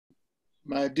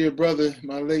my dear brother,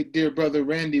 my late dear brother,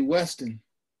 Randy Weston.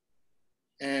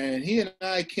 And he and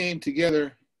I came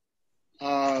together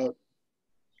uh,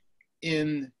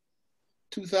 in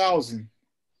 2000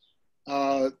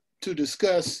 to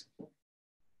discuss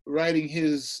writing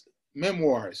his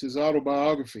memoirs, his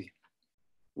autobiography,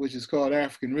 which is called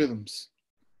African Rhythms.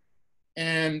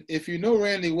 And if you know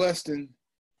Randy Weston,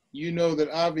 you know that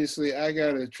obviously I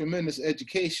got a tremendous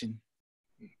education,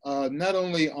 not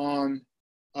only on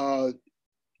the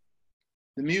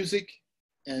music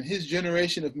and his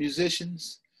generation of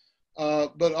musicians,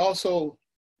 but also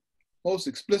most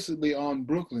explicitly on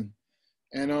Brooklyn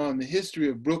and on the history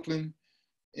of Brooklyn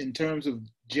in terms of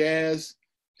jazz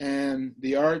and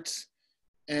the arts.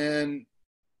 And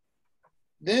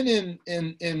then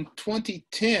in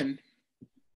 2010,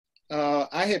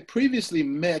 I had previously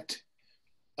met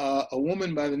a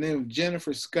woman by the name of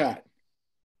Jennifer Scott,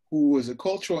 who was a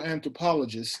cultural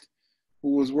anthropologist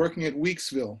who was working at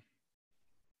Weeksville.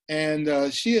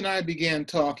 And she and I began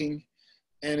talking.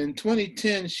 And in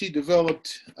 2010, she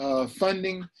developed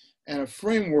funding and a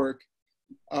framework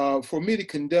for me to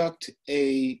conduct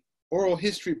a oral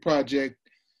history project,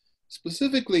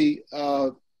 specifically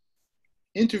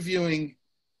interviewing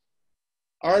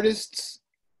artists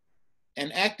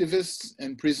and activists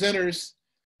and presenters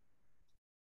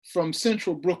from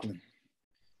central Brooklyn.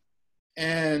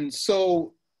 And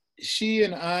so she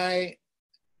and I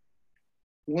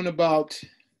went about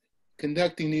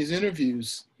conducting these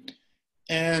interviews,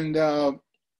 and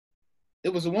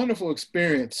it was a wonderful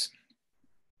experience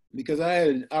because I had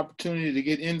an opportunity to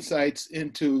get insights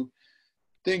into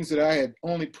things that I had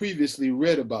only previously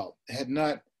read about,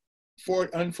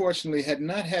 unfortunately had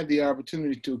not had the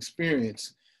opportunity to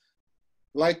experience,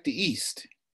 like the East.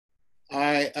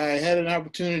 I had an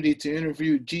opportunity to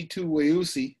interview G2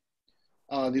 Weusi,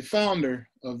 the founder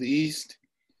of the East,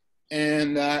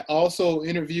 and I also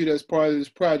interviewed, as part of this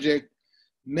project,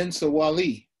 Mensa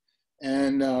Wali.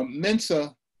 And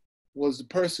Mensa was the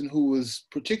person who was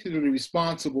particularly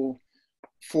responsible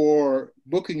for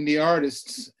booking the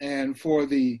artists and for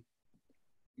the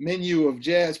menu of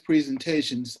jazz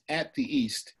presentations at the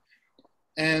East.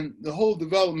 And the whole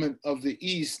development of the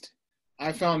East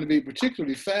I found to be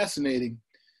particularly fascinating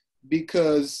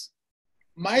because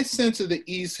my sense of the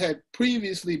East had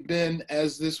previously been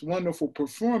as this wonderful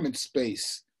performance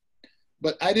space,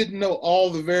 but I didn't know all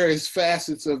the various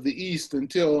facets of the East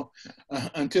until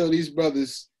these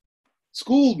brothers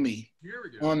schooled me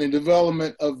on the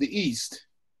development of the East.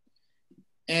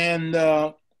 And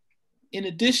in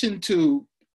addition to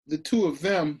the two of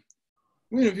them,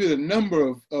 we interviewed a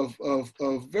number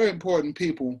of very important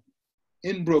people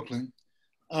in Brooklyn.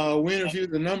 We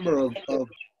interviewed a number of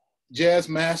jazz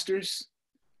masters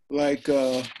like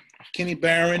Kenny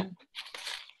Barron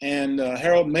and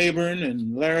Harold Mayburn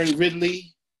and Larry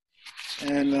Ridley,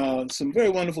 and some very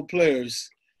wonderful players.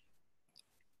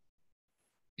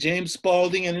 James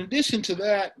Spalding. And in addition to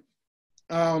that,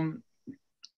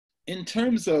 in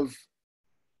terms of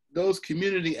those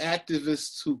community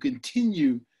activists who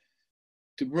continue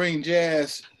to bring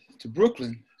jazz to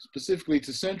Brooklyn, specifically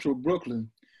to central Brooklyn,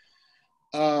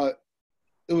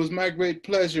 it was my great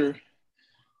pleasure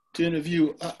to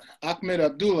interview Ahmed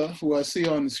Abdullah, who I see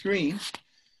on the screen.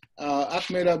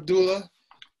 Ahmed Abdullah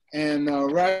and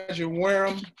Roger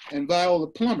Wareham and Viola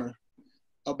Plummer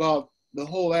about the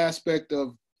whole aspect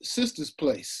of Sistahs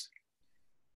Place.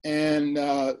 And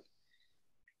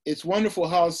it's wonderful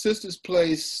how Sistahs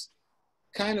Place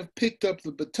kind of picked up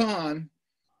the baton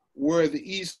where the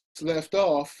East left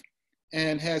off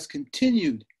and has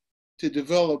continued to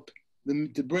develop,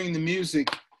 to bring the music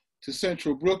to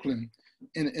central Brooklyn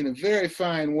in a very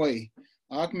fine way.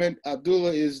 Ahmed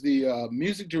Abdullah is the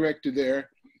music director there,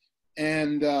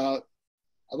 and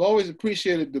I've always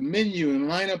appreciated the menu and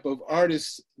lineup of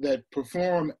artists that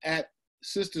perform at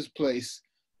Sistahs Place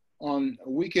on a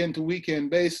weekend to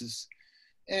weekend basis.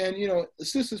 And you know,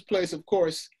 Sistahs Place, of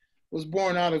course, was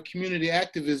born out of community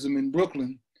activism in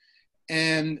Brooklyn.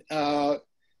 And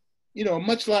you know,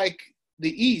 much like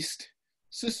the East,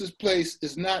 Sistahs Place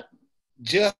is not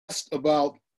just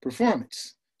about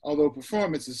performance, although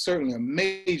performance is certainly a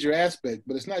major aspect,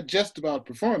 but it's not just about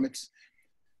performance,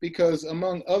 because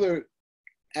among other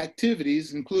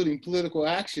activities, including political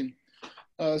action,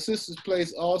 Sistahs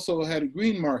Place also had a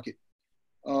green market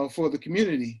for the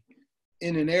community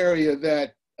in an area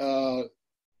that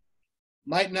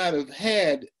might not have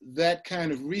had that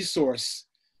kind of resource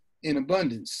in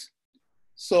abundance.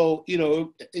 So,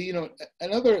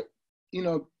 another,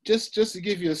 just to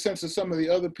give you a sense of some of the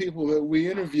other people that we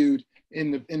interviewed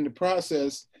in the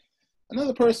process,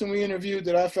 another person we interviewed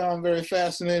that I found very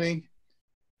fascinating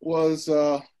was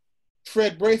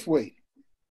Fred Braithwaite,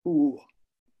 who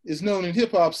is known in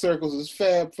hip hop circles as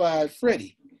Fab Five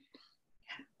Freddy,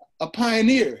 a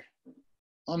pioneer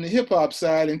on the hip hop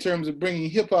side in terms of bringing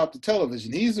hip hop to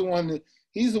television. He's the one that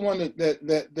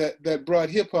brought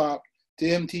hip hop to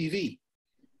MTV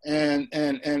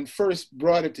and first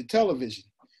brought it to television.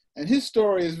 And his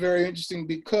story is very interesting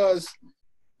because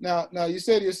now you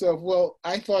say to yourself, well,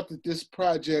 I thought that this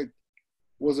project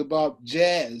was about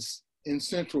jazz in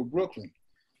Central Brooklyn.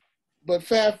 But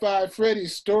Fab Five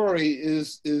Freddy's story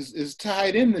is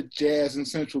tied into jazz in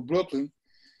Central Brooklyn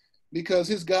because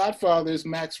his godfather is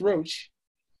Max Roach,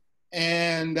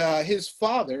 and his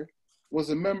father was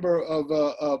a member of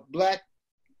a Black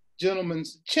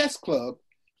gentleman's chess club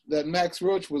that Max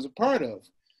Roach was a part of.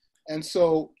 And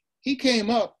so he came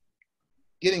up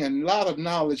getting a lot of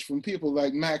knowledge from people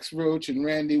like Max Roach and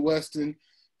Randy Weston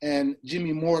and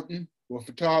Jimmy Morton, a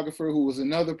photographer who was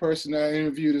another person I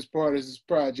interviewed as part of this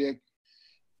project.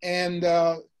 And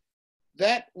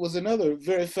that was another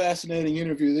very fascinating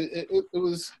interview.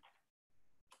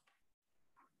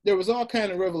 There was all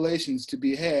kind of revelations to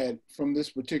be had from this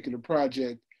particular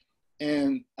project,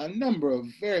 and a number of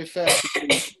very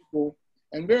fascinating people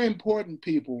and very important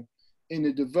people in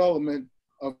the development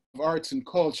of arts and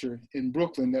culture in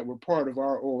Brooklyn that were part of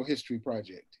our oral history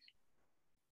project.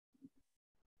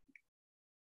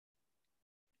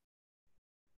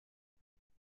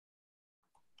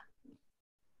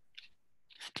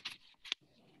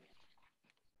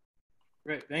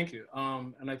 Great, thank you.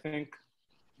 And I think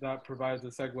that provides a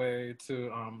segue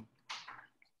to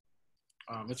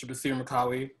Mr. Basir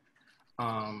Macaulay.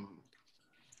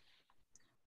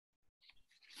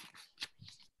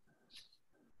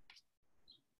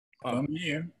 I'm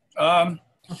here. I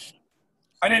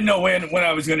didn't know when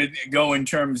I was going to go in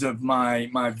terms of my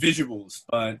visuals,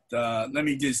 but let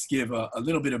me just give a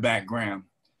little bit of background.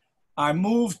 I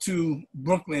moved to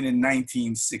Brooklyn in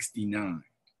 1969.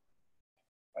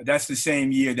 That's the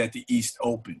same year that the East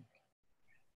opened.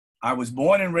 I was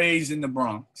born and raised in the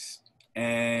Bronx,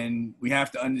 and we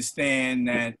have to understand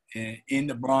that in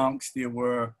the Bronx, there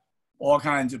were all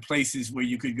kinds of places where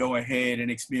you could go ahead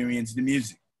and experience the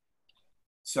music.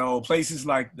 So places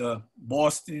like the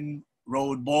Boston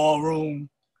Road Ballroom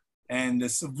and the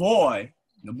Savoy,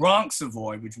 the Bronx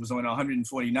Savoy, which was on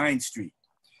 149th Street.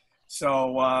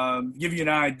 So give you an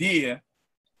idea,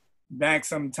 back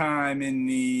sometime in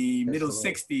the middle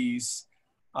 60s,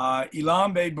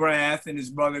 Ilambe Brath and his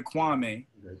brother Kwame,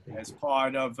 as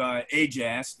part of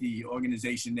AJAS, the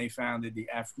organization they founded, the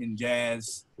African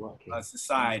Jazz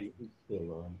Society,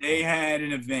 they had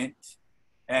an event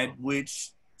at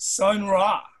which Sun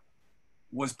Ra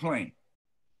was playing.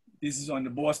 This is on the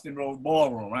Boston Road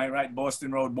Ballroom, right?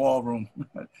 Boston Road Ballroom,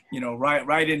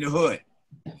 right in the hood.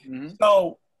 Mm-hmm.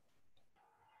 So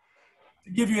to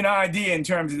give you an idea in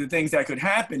terms of the things that could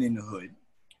happen in the hood,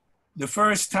 the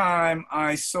first time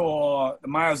I saw the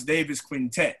Miles Davis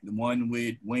Quintet, the one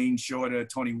with Wayne Shorter,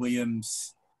 Tony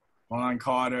Williams, Ron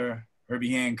Carter,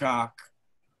 Herbie Hancock,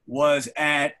 was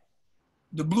at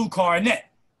the Blue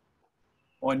Coronet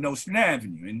on Nostrand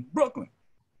Avenue in Brooklyn.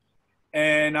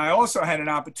 And I also had an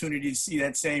opportunity to see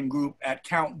that same group at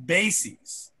Count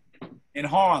Basie's in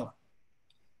Harlem.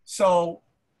 So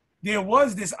there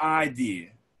was this idea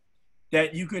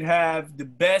that you could have the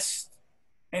best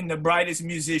and the brightest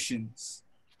musicians,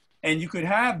 and you could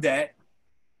have that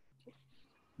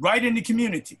right in the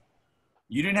community.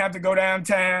 You didn't have to go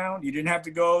downtown. You didn't have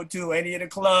to go to any of the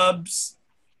clubs.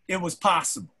 It was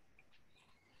possible.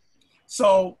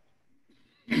 So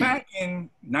back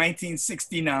in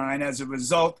 1969, as a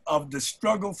result of the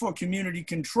struggle for community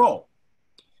control,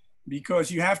 because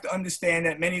you have to understand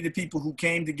that many of the people who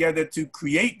came together to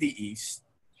create the East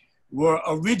were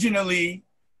originally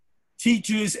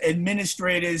teachers,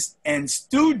 administrators, and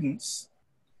students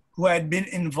who had been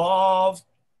involved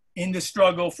in the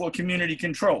struggle for community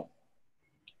control.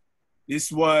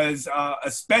 This was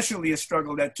especially a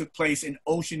struggle that took place in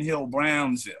Ocean Hill,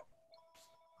 Brownsville,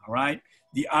 all right?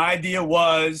 The idea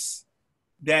was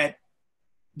that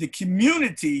the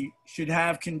community should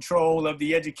have control of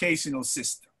the educational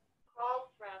system.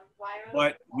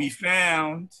 But we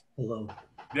found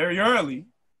very early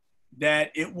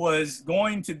that it was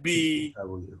going to be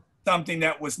something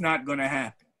that was not going to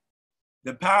happen.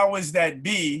 The powers that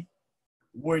be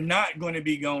were not going to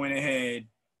be going ahead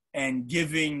and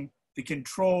giving the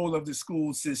control of the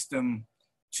school system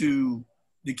to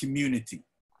the community.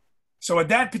 So at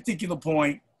that particular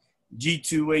point,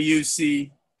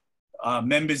 G2AUC,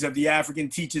 members of the African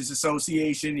Teachers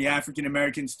Association, the African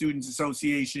American Students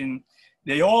Association,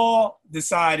 they all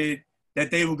decided that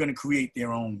they were going to create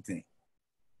their own thing.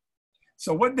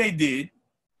 So what they did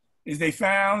is they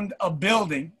found a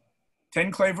building,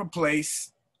 10 Claver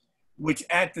Place, which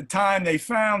at the time they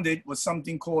found it was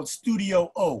something called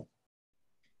Studio O.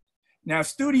 Now,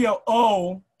 Studio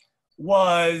O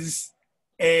was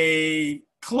a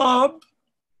club,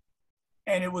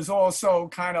 and it was also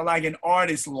kind of like an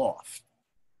artist loft.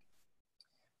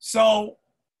 So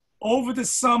over the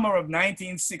summer of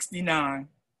 1969,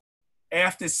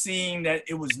 after seeing that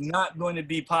it was not going to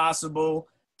be possible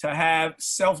to have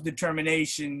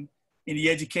self-determination in the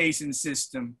education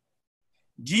system,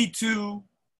 G2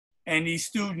 and these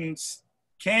students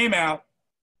came out,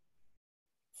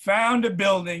 found a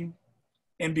building,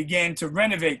 and began to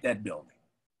renovate that building.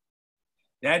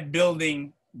 That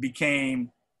building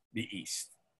became the East.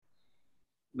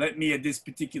 Let me, at this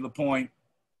particular point,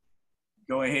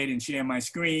 go ahead and share my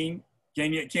screen.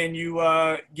 Can you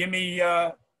give me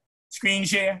screen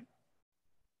share,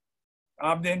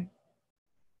 Abden?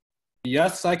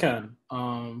 Yes, I can.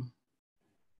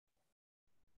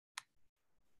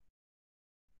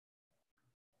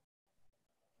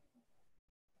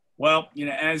 Well, you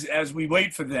know, as we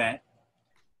wait for that,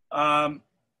 I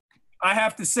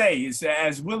have to say, is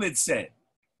as Willard said,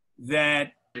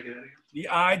 that the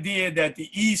idea that the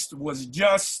East was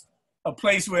just a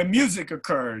place where music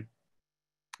occurred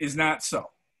is not so.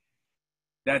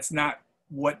 That's not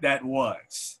what that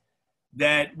was.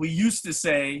 That we used to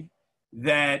say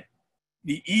that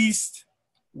the East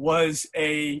was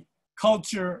a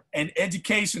culture and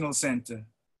educational center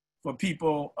for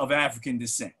people of African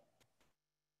descent.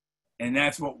 And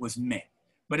that's what was meant.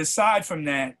 But aside from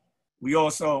that, we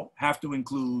also have to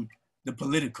include the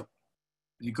political,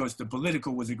 because the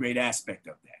political was a great aspect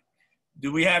of that.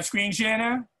 Do we have screen share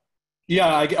now?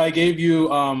 Yeah, I gave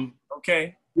you,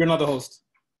 okay. You're not the host.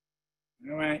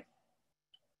 All right.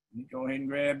 Let me go ahead and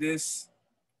grab this.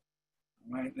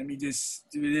 All right, let me just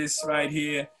do this right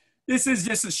here. This is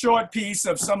just a short piece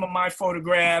of some of my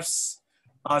photographs,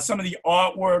 some of the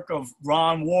artwork of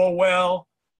Ron Warwell,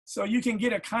 so you can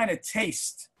get a kind of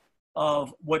taste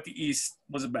of what the East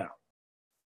was about.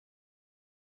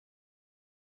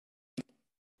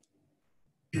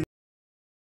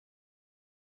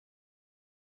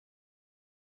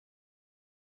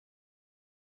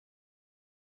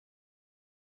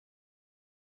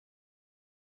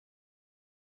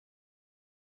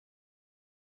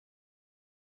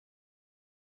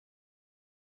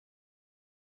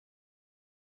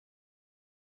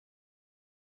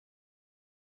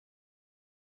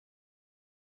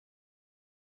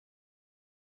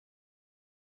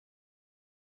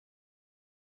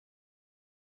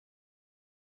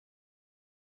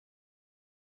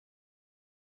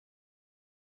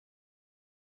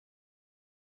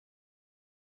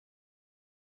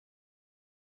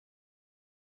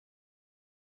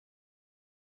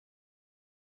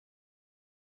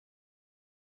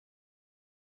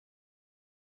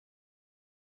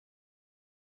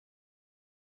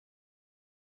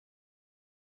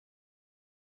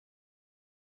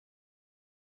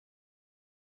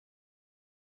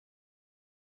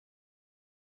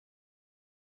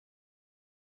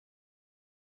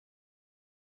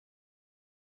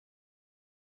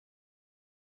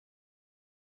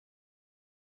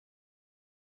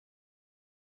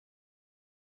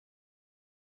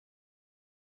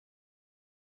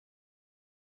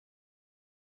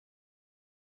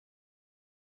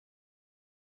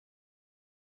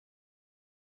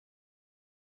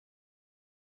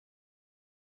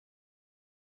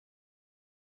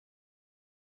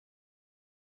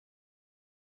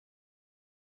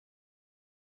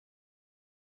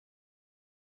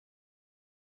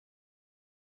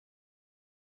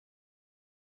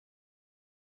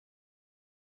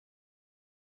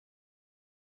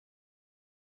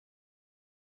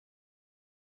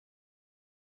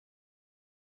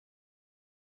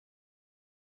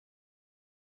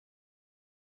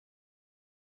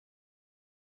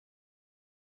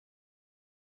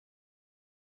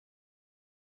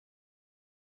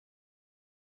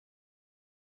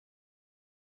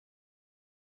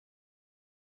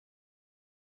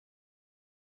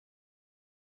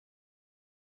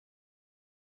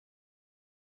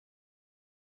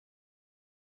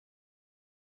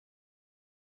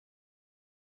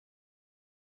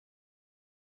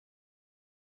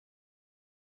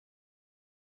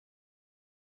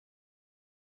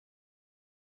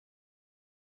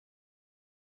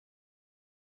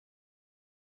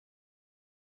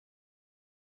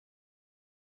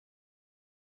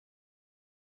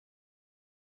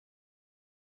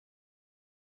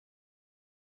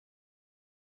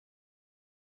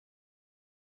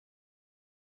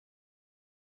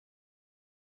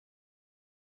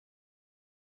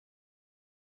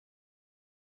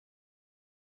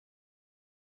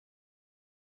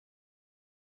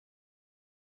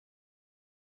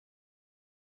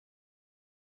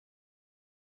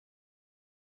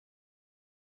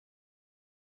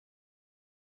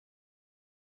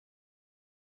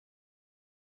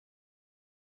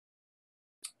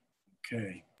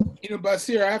 Okay. You know,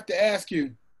 Basir, I have to ask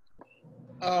you.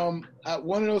 One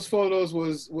of those photos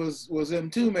was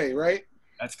Mtume, right?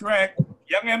 That's correct.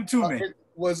 Young Mtume.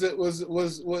 Was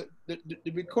what the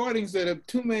recordings that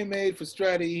Mtume made for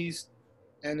Strata East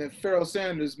and that Pharoah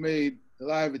Sanders made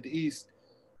live at the East?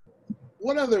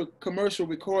 What other commercial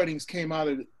recordings came out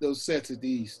of those sets at the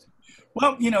East?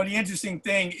 Well, you know, the interesting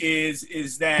thing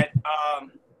is that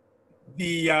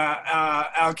the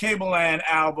Al Cableland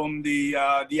album, the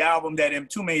album that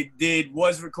Mtume did,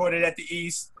 was recorded at the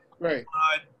East. Right.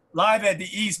 Live at the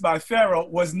East by Pharoah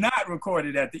was not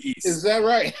recorded at the East. Is that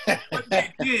right? What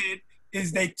they did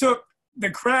is they took the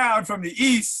crowd from the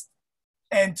East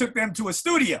and took them to a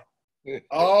studio.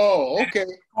 Oh, okay.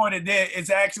 Recorded there. It's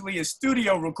actually a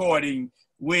studio recording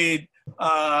with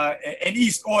an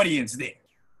East audience there.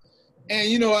 And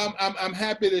you know, I'm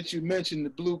happy that you mentioned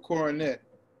the Blue Coronet,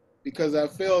 because I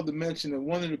failed to mention that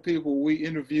one of the people we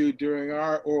interviewed during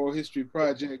our oral history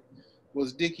project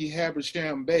was Dickie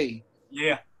Habersham Bay.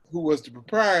 Yeah. Who was the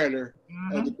proprietor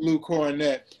of the Blue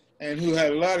Coronet and who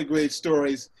had a lot of great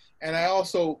stories. And I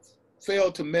also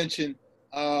failed to mention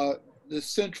the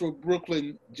Central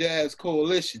Brooklyn Jazz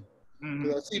Coalition.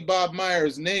 I see Bob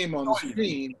Myers' name on the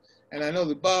screen, and I know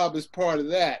that Bob is part of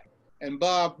that. And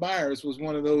Bob Myers was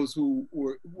one of those who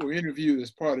were interviewed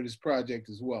as part of this project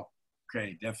as well.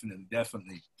 Okay,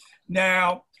 definitely.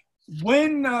 Now,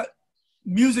 when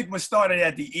music was started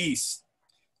at the East,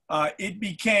 it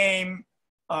became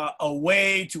a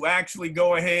way to actually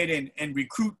go ahead and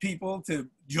recruit people to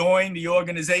join the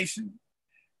organization.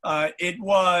 It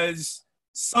was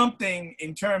something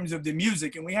in terms of the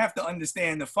music, and we have to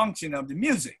understand the function of the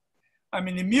music. I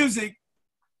mean, the music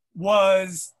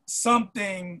was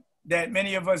something that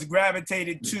many of us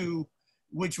gravitated to,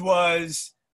 which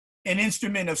was an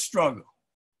instrument of struggle.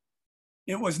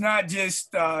 It was not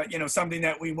just you know, something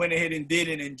that we went ahead and did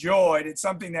and enjoyed. It's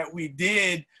something that we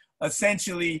did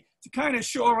essentially to kind of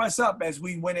shore us up as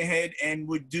we went ahead and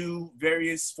would do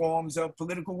various forms of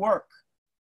political work.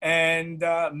 And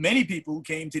many people who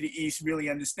came to the East really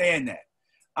understand that.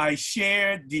 I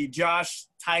shared the Josh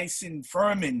Tyson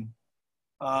Furman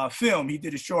film. He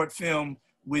did a short film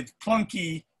with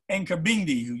Plunky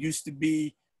Nkabindi, who used to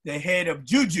be the head of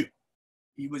Juju.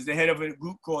 He was the head of a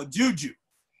group called Juju.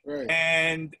 Right.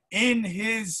 And in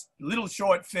his little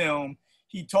short film,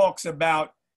 he talks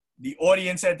about the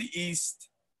audience at the East,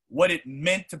 what it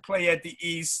meant to play at the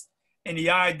East. And the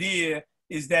idea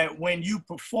is that when you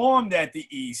performed at the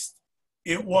East,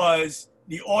 it was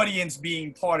the audience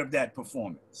being part of that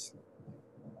performance.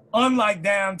 Unlike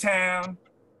downtown,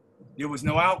 there was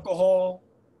no alcohol,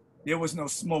 there was no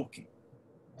smoking.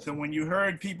 So when you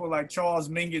heard people like Charles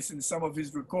Mingus in some of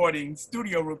his recordings,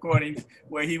 studio recordings,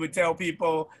 where he would tell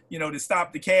people, you know, to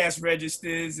stop the cash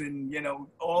registers and, you know,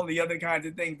 all the other kinds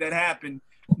of things that happened,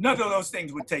 none of those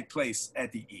things would take place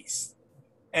at the East.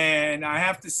 And I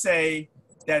have to say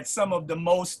that some of the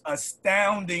most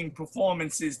astounding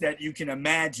performances that you can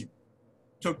imagine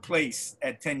took place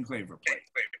at 10 Claver Place.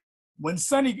 When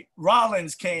Sonny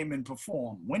Rollins came and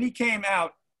performed, when he came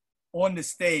out on the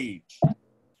stage,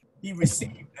 he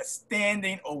received a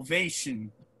standing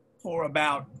ovation for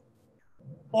about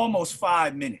almost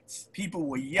 5 minutes. People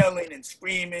were yelling and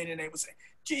screaming, and they would say,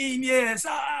 "Genius!"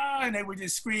 And they were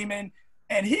just screaming.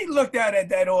 And he looked out at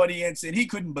that audience and he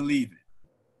couldn't believe it.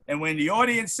 And when the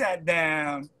audience sat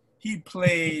down, he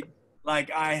played like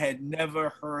I had never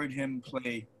heard him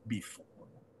play before.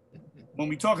 When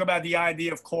we talk about the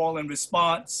idea of call and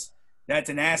response,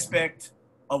 that's an aspect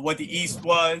of what the East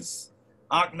was.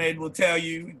 Ahmed will tell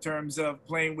you in terms of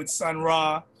playing with Sun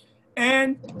Ra.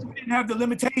 And we didn't have the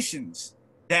limitations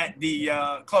that the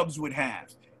clubs would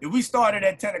have. If we started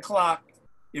at 10 o'clock,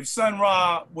 if Sun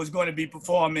Ra was going to be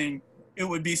performing, it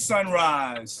would be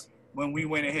sunrise when we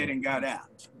went ahead and got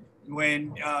out.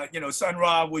 When, you know, Sun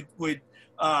Ra would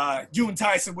June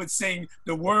Tyson would sing,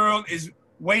 "The world is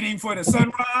waiting for the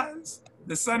sunrise."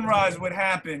 The sunrise would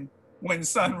happen when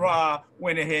Sun Ra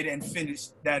went ahead and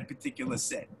finished that particular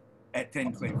set at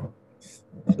 10 Claver.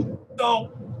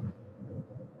 So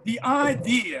the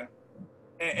idea,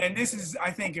 and this is,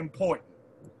 I think, important.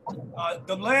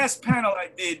 The last panel I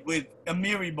did with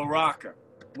Amiri Baraka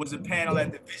was a panel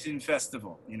at the Vision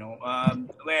Festival. You know,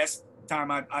 the last time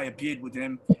I appeared with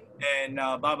him, and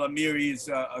Baba Amiri is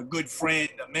a good friend,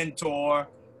 a mentor,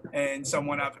 and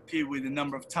someone I've appeared with a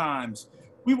number of times.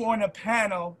 We were on a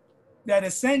panel that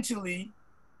essentially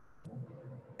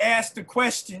asked the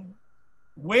question,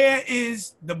 where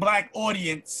is the Black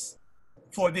audience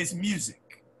for this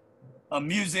music? A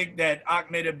music that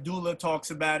Ahmed Abdullah talks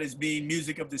about as being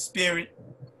music of the spirit,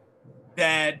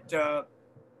 that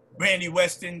Randy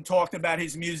Weston talked about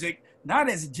his music not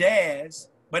as jazz,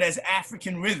 but as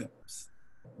African rhythms.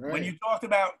 Right. When you talked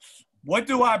about what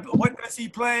does he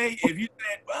play? If you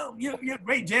said, well, you're a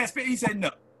great jazz player, he said,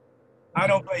 no, I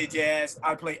don't play jazz,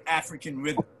 I play African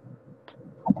rhythm.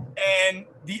 And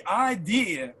the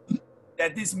idea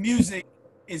that this music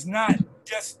is not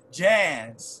just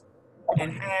jazz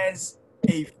and has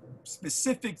a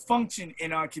specific function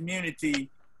in our community,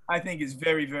 I think is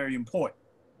very, very important.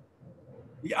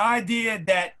 The idea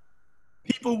that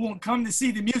people won't come to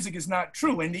see the music is not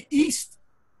true, and the East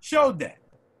showed that.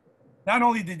 Not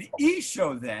only did the East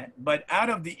show that, but out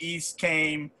of the East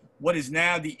came what is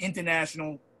now the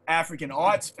International African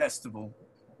Arts Festival,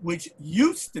 which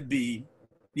used to be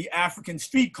the African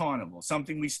Street Carnival,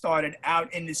 something we started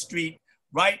out in the street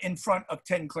right in front of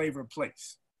 10 Claver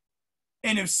Place.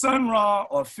 And if Sun Ra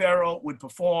or Pharaoh would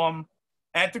perform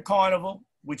at the carnival,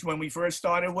 which when we first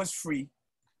started was free,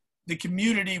 the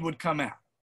community would come out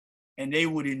and they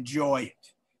would enjoy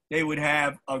it. They would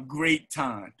have a great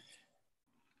time.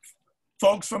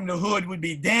 Folks from the hood would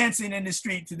be dancing in the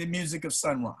street to the music of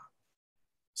Sun Ra.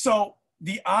 So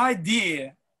the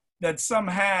idea that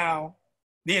somehow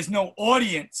there's no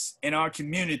audience in our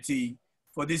community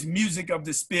for this music of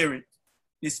the spirit,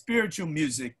 this spiritual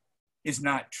music, is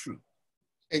not true.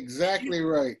 Exactly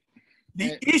right.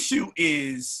 The issue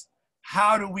is,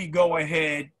 how do we go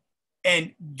ahead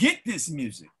and get this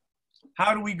music?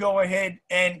 How do we go ahead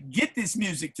and get this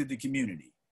music to the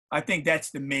community? I think that's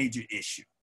the major issue.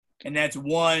 And that's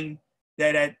one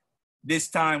that at this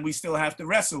time we still have to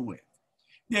wrestle with.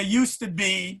 There used to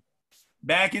be,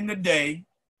 back in the day,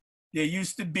 there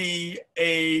used to be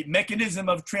a mechanism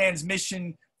of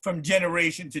transmission from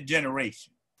generation to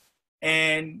generation.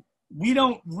 And we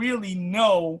don't really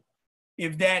know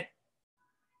if that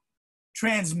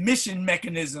transmission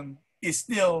mechanism is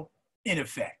still in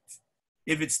effect,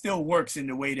 if it still works in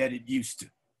the way that it used to.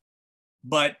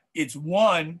 But it's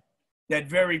one that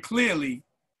very clearly,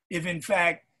 if in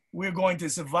fact we're going to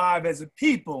survive as a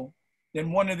people,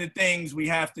 then one of the things we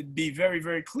have to be very,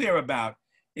 very clear about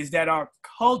is that our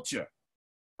culture,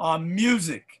 our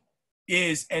music,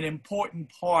 is an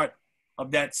important part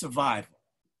of that survival.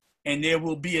 And there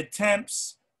will be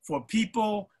attempts for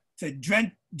people to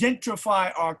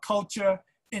gentrify our culture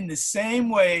in the same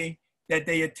way that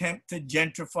they attempt to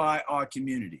gentrify our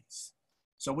communities.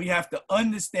 So we have to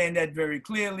understand that very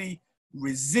clearly,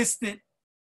 resist it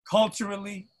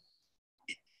culturally,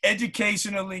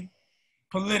 educationally,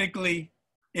 politically,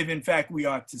 if in fact we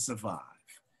are to survive.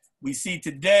 We see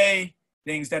today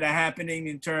things that are happening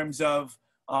in terms of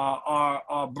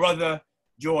our brother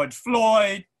George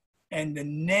Floyd, and the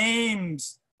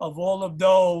names of all of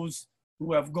those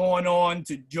who have gone on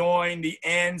to join the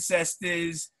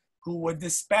ancestors who were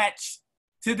dispatched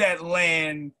to that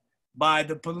land by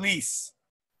the police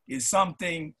is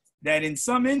something that in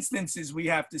some instances we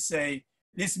have to say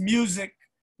this music,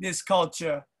 this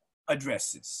culture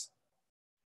addresses.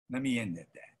 Let me end at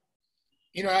that.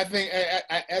 You know, I think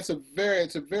it's a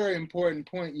very important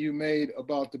point you made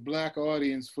about the Black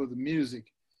audience for the music,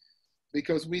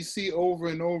 because we see over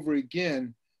and over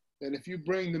again that if you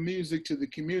bring the music to the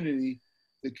community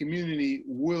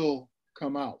will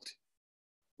come out.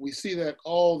 We see that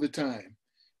all the time.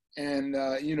 And,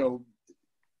 you know,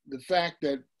 the fact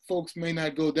that folks may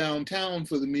not go downtown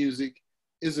for the music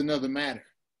is another matter.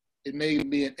 It may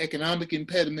be an economic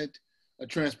impediment, a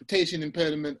transportation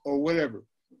impediment, or whatever.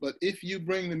 But if you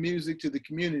bring the music to the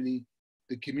community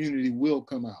will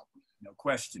come out. No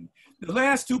question. The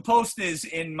last two posters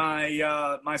in my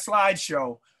my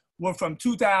slideshow were from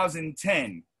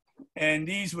 2010. And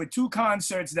these were two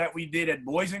concerts that we did at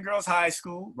Boys and Girls High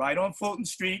School, right on Fulton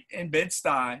Street in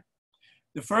Bed-Stuy.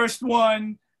 The first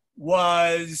one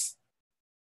was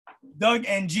Doug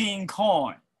and Jean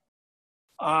Corn.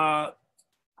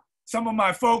 Some of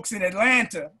my folks in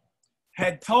Atlanta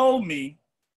had told me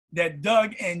that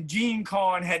Doug and Jean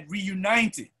Corn had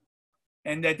reunited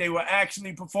and that they were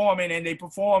actually performing, and they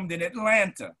performed in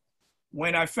Atlanta.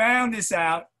 When I found this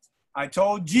out, I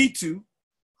told G2,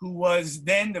 who was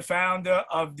then the founder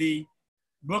of the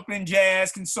Brooklyn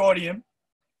Jazz Consortium,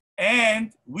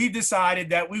 and we decided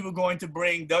that we were going to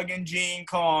bring Doug and Jean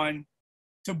Corn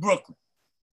to Brooklyn.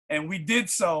 And we did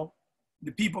so.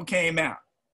 The people came out.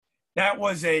 That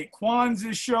was a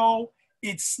Kwanzaa show.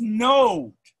 It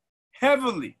snowed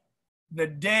heavily the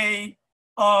day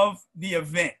of the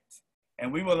event.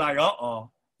 And we were like,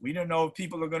 uh-oh, we don't know if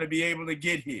people are going to be able to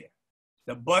get here.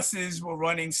 The buses were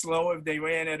running slow, if they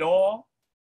ran at all.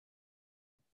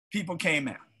 People came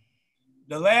out.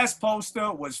 The last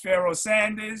poster was Pharaoh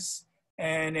Sanders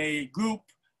and a group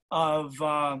of,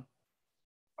 I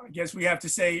guess we have to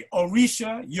say,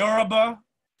 Orisha, Yoruba,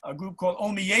 a group called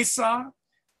Omiyesa.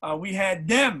 We had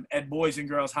them at Boys and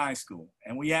Girls High School.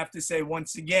 And we have to say,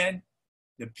 once again,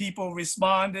 the people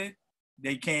responded,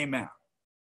 they came out.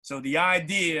 So the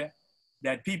idea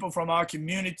that people from our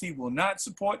community will not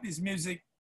support this music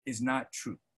is not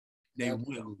true. They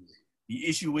Absolutely. will. The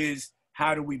issue is,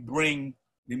 how do we bring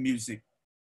the music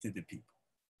to the people?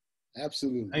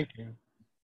 Absolutely. Thank you.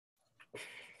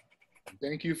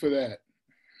 Thank you for that.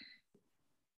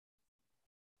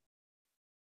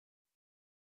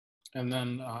 And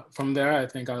then from there, I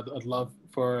think I'd love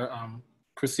for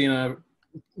Christina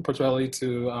Portelli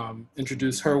to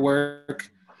introduce her work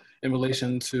in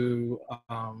relation to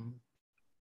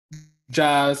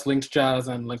jazz, linked jazz,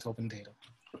 and linked open data.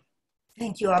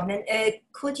 Thank you, Abner.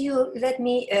 Could you let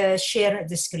me share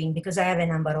the screen, because I have a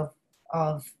number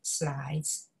of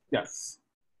slides. Yes.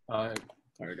 There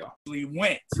we go. We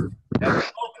went. That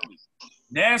was locally.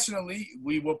 Nationally,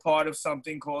 we were part of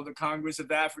something called the Congress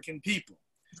of African People.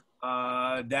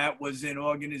 That was an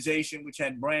organization which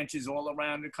had branches all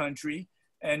around the country,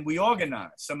 and we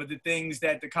organized. Some of the things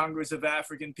that the Congress of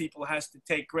African People has to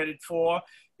take credit for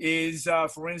is,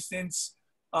 for instance,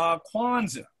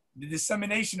 Kwanzaa, the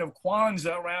dissemination of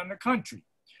Kwanzaa around the country.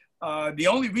 The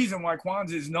only reason why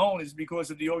Kwanzaa is known is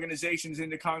because of the organizations in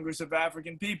the Congress of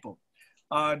African People.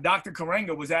 Dr.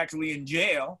 Karenga was actually in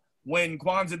jail when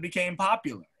Kwanzaa became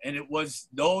popular, and it was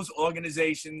those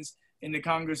organizations in the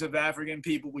Congress of African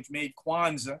People which made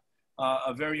Kwanzaa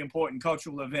a very important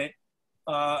cultural event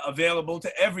available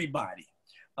to everybody.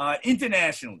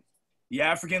 Internationally, the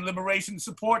African Liberation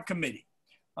Support Committee.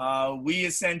 We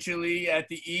essentially at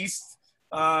the East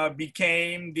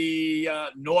became the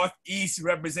Northeast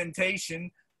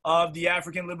representation of the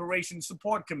African Liberation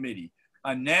Support Committee,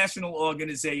 a national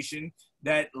organization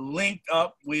that linked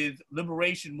up with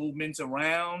liberation movements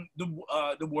around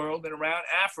the world and around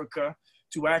Africa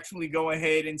to actually go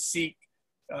ahead and seek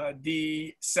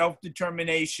the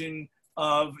self-determination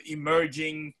of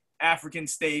emerging African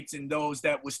states and those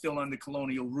that were still under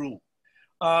colonial rule.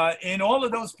 In all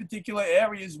of those particular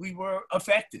areas, we were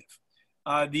effective.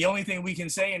 The only thing we can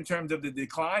say in terms of the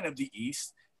decline of the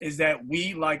East is that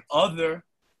we, like other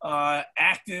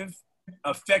active,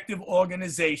 effective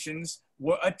organizations,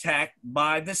 were attacked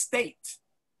by the state.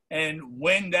 And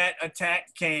when that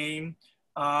attack came,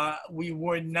 we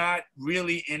were not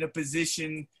really in a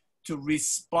position to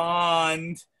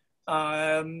respond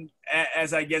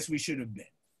as I guess we should have been.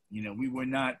 You know, we were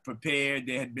not prepared.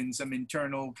 There had been some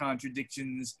internal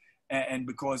contradictions, and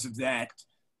because of that,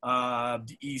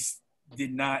 the East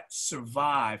did not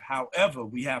survive. However,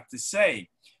 we have to say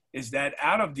is that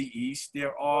out of the East,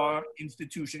 there are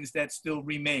institutions that still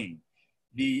remain.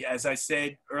 As I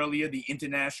said earlier, the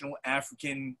International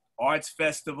African Arts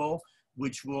Festival,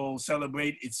 which will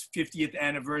celebrate its 50th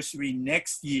anniversary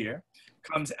next year,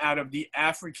 comes out of the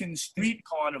African Street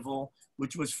Carnival,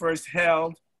 which was first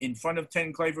held in front of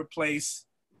 10 Claver Place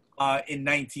in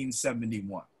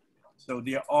 1971. So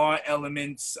there are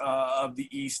elements of the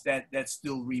East that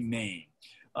still remain.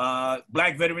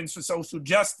 Black Veterans for Social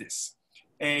Justice,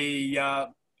 a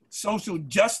social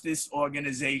justice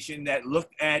organization that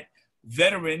looked at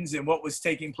veterans and what was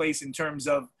taking place in terms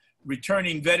of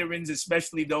returning veterans,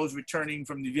 especially those returning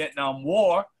from the Vietnam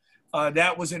War.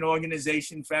 That was an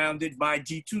organization founded by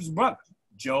G2's brother,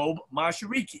 Job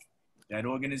Mashariki. That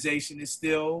organization is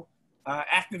still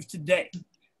active today.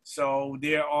 So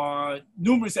there are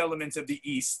numerous elements of the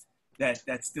East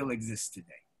that still exist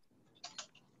today.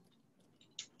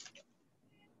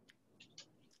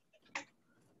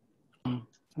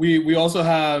 We also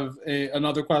have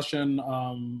another question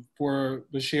for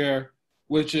Bashir,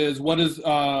 which is what is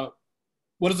the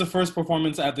first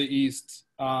performance at the East?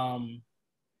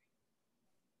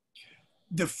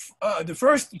 The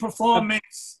first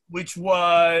performance, which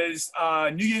was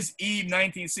New Year's Eve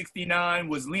 1969,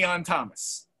 was Leon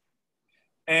Thomas.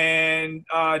 And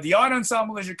the Art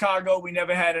Ensemble of Chicago, we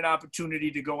never had an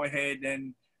opportunity to go ahead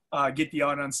and get the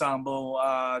Art Ensemble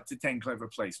to 10 Clever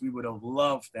Place. We would have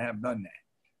loved to have done that,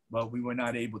 but we were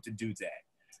not able to do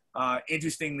that.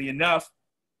 Interestingly enough,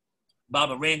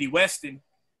 Baba Randy Weston,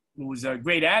 who was a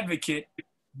great advocate,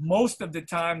 most of the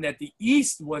time that the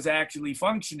East was actually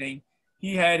functioning,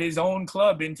 he had his own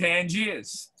club in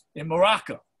Tangiers in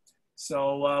Morocco.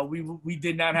 So we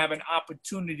did not have an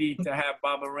opportunity to have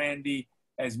Baba Randy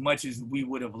as much as we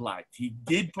would have liked. He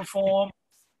did perform,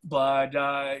 but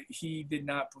he did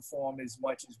not perform as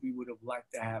much as we would have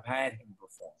liked to have had him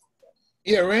perform.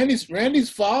 Yeah, Randy's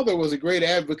father was a great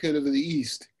advocate of the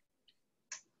East.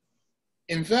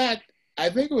 In fact, I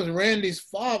think it was Randy's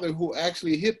father who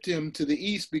actually hipped him to the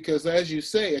East because, as you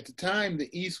say, at the time the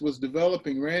East was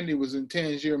developing, Randy was in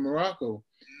Tangier, Morocco.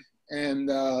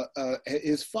 And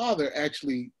his father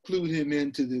actually clued him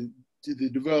into the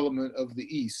development of the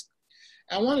East.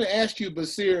 I want to ask you,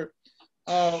 Basir,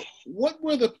 what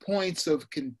were the points of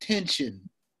contention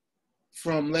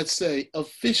from, let's say,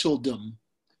 officialdom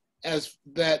as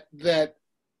that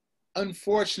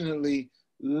unfortunately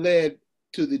led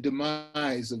to the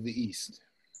demise of the East?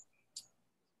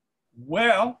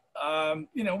 Well,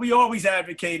 you know, we always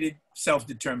advocated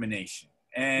self-determination,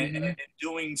 and in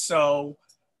doing so,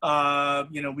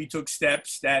 you know, we took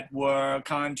steps that were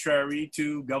contrary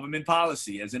to government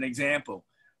policy. As an example,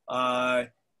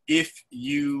 if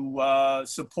you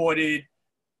supported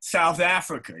South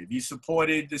Africa, if you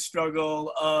supported the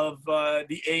struggle of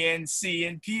the ANC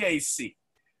and PAC,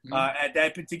 at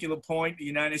that particular point, the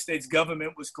United States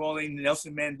government was calling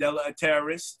Nelson Mandela a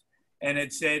terrorist, and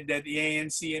it said that the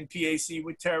ANC and PAC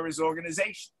were terrorist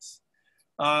organizations.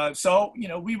 So, you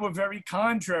know, we were very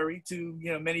contrary to,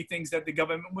 you know, many things that the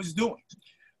government was doing.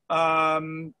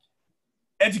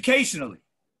 Educationally,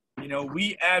 you know,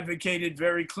 we advocated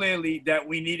very clearly that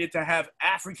we needed to have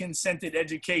African-centered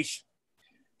education.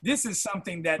 This is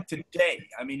something that today,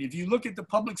 I mean, if you look at the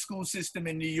public school system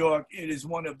in New York, it is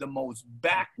one of the most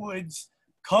backwards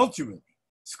culturally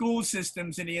school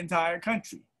systems in the entire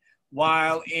country.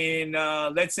 While in,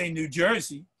 let's say, New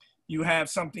Jersey, you have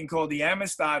something called the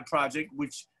Amistad Project,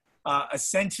 which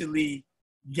essentially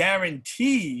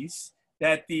guarantees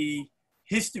that the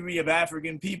history of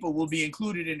African people will be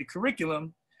included in the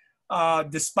curriculum,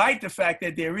 despite the fact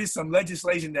that there is some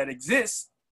legislation that exists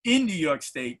in New York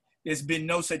State. There's been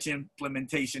no such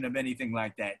implementation of anything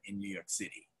like that in New York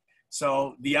City.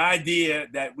 So the idea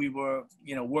that we were,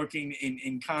 you know, working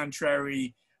in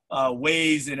contrary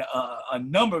ways in a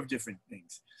number of different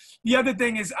things. The other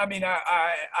thing is, I mean,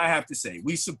 I have to say,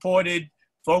 we supported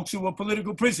folks who were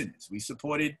political prisoners. We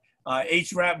supported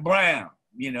H. Rap Brown,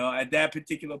 you know, at that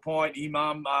particular point,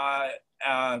 Imam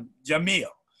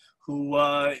Jamil, who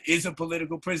is a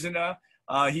political prisoner.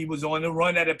 He was on the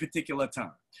run at a particular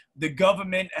time. The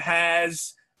government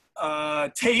has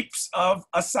tapes of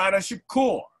Assata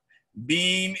Shakur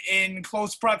being in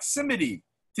close proximity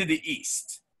to the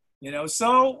East. You know,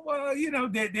 so, you know,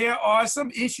 there are some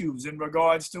issues in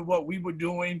regards to what we were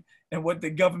doing and what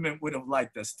the government would have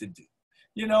liked us to do.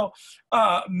 You know,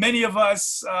 many of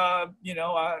us, you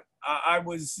know, I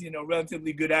was, you know,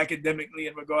 relatively good academically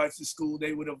in regards to school.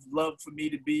 They would have loved for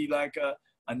me to be like a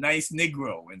nice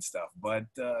Negro and stuff. But,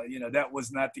 you know, that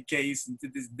was not the case. And to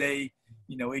this day,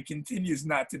 you know, it continues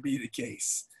not to be the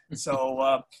case.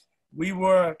 So we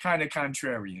were kind of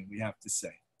contrarian, we have to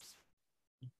say.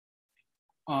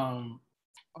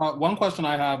 One question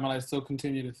I have, and I still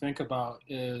continue to think about,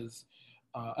 is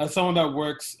as someone that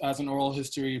works as an oral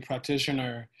history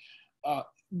practitioner,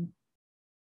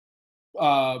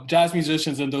 jazz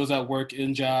musicians and those that work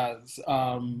in jazz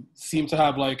seem to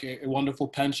have like a wonderful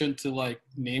penchant to like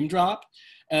name drop.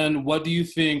 And what do you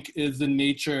think is the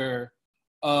nature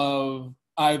of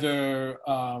either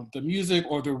the music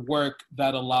or the work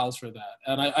that allows for that?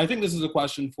 And I think this is a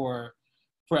question for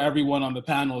everyone on the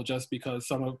panel, just because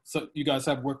some you guys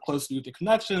have worked closely with the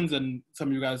connections, and some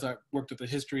of you guys have worked with the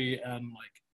history and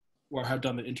like, or have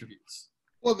done the interviews.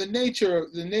 Well, the nature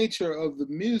of the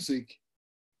music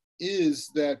is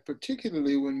that,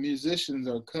 particularly when musicians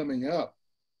are coming up,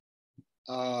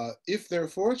 if they're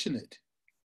fortunate,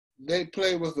 they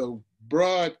play with a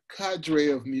broad cadre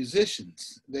of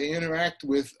musicians. They interact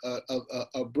with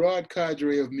a broad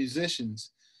cadre of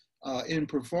musicians in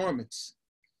performance.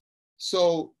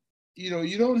 So, you know,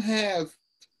 you don't have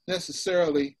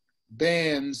necessarily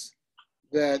bands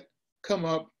that come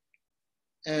up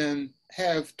and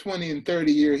have 20 and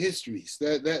 30-year histories.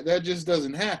 That just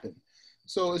doesn't happen.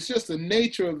 So it's just the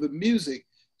nature of the music.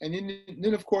 And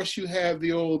then of course, you have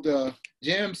the old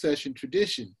jam session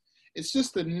tradition. It's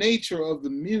just the nature of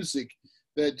the music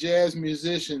that jazz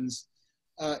musicians,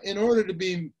 in order to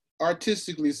be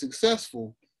artistically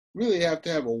successful, really have to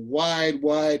have a wide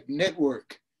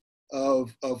network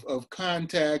of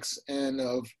contacts and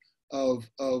of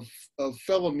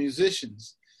fellow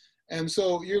musicians. And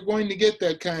so you're going to get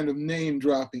that kind of name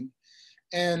dropping.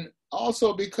 And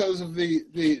also because of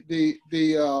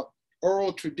the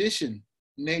oral tradition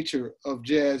nature of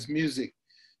jazz music,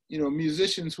 you know,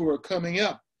 musicians who are coming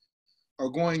up are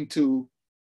going to,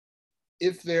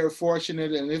 if they're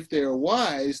fortunate and if they're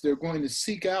wise, they're going to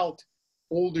seek out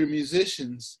older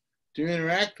musicians to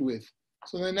interact with.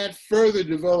 So then that further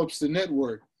develops the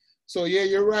network. So yeah,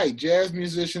 you're right. Jazz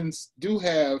musicians do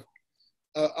have,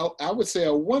 I would say,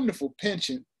 a wonderful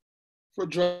penchant for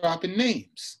dropping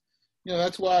names. You know,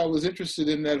 that's why I was interested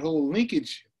in that whole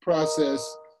linkage process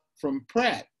from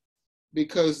Pratt,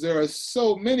 because there are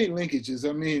so many linkages.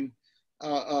 I mean,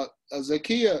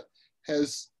 Zakia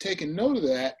has taken note of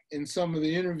that in some of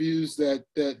the interviews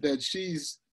that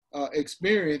she's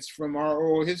experienced from our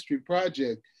oral history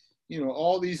project. You know,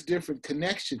 all these different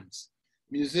connections,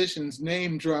 musicians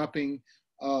name dropping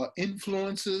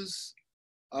influences,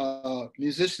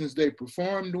 musicians they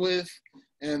performed with,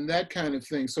 and that kind of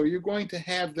thing. So you're going to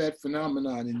have that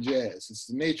phenomenon in jazz. It's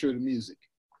the nature of the music.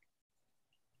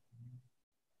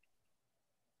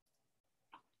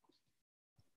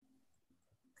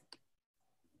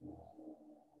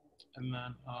 And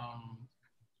then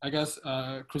I guess,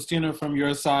 Christina, from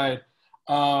your side,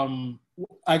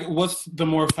 what's the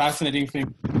more fascinating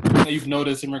thing that you've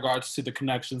noticed in regards to the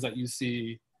connections that you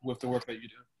see with the work that you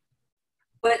do?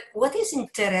 But what is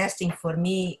interesting for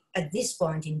me at this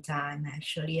point in time,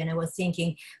 actually, and I was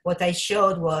thinking what I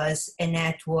showed was a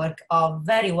network of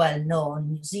very well-known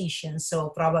musicians. So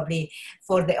probably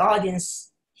for the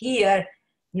audience here,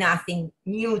 nothing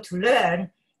new to learn.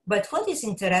 But what is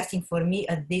interesting for me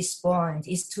at this point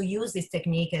is to use this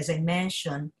technique, as I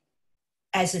mentioned,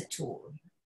 as a tool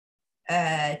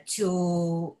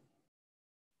to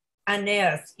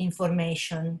unearth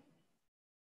information,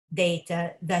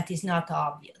 data that is not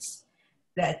obvious,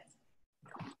 that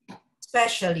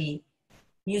especially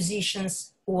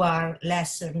musicians who are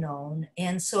lesser known.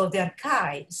 And so the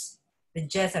archives, the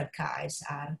jazz archives,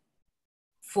 are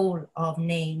full of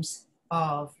names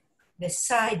of the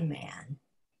sideman,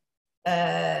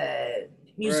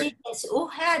 musicians who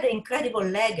had incredible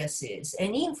legacies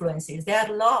and influences. They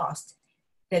are lost,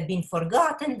 they've been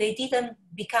forgotten, they didn't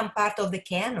become part of the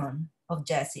canon of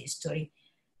jazz history.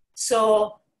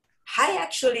 So I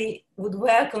actually would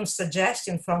welcome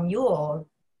suggestion from you all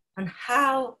on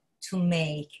how to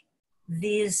make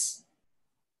this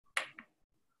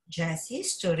jazz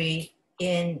history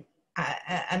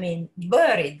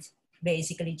buried,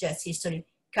 basically, jazz history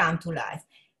come to life.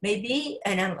 Maybe,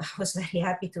 and I was very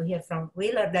happy to hear from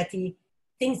Wheeler that he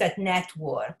thinks that the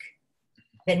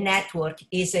network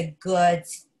is a good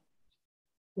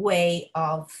way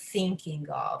of thinking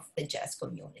of the jazz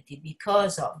community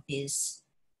because of this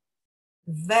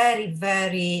very,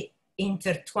 very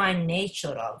intertwined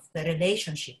nature of the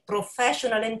relationship,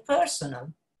 professional and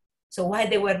personal. So why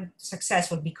they were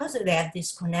successful? Because they had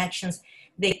these connections.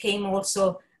 They came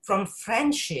also from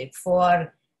friendship,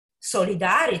 for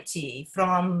solidarity,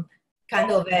 from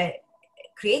kind of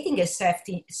creating a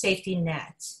safety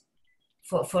net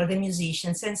for the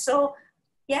musicians. And so,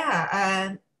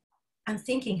 yeah, I'm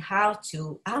thinking how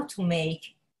to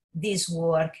make this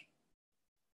work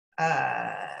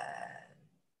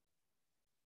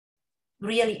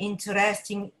really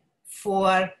interesting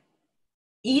for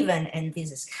even, and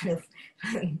this is kind of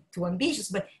too ambitious,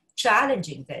 but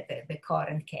challenging the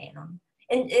current canon.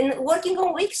 And working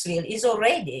on Weeksville is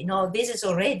already, this is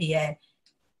already a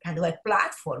kind of a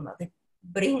platform that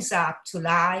brings up to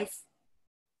life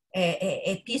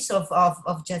a piece of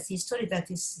jazz history that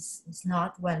is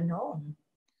not well known.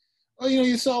 Well,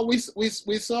 we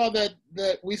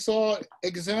saw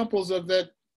examples of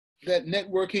that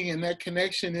networking and that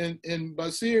connection in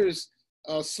Basir's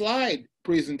slide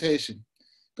presentation.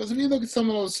 Because if you look at some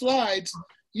of those slides,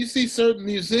 you see certain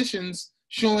musicians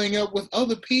showing up with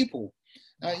other people.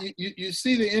 You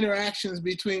see the interactions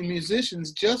between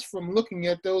musicians just from looking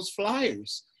at those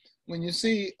flyers. When you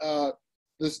see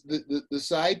the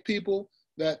side people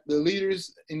that the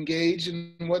leaders engage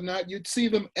and whatnot, you'd see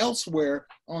them elsewhere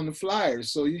on the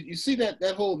flyers. So you see that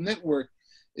whole network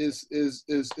is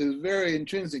very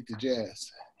intrinsic to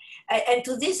jazz. And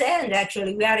to this end,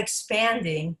 actually, we are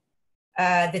expanding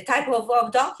the type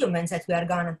of documents that we are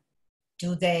going to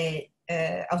do the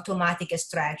automatic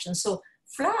extraction. So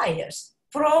flyers,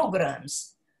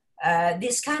 programs,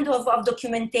 this kind of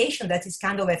documentation that is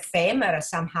kind of ephemeral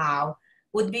somehow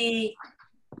would be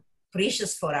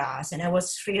precious for us. And I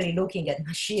was really looking at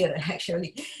Bashir,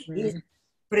 actually, his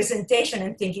presentation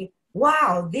and thinking,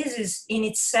 wow, this is in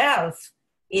itself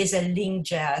is a link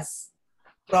jazz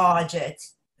project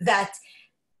that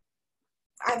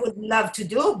I would love to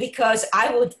do because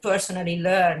I would personally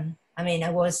learn. I mean,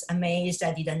 I was amazed.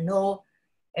 I didn't know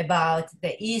about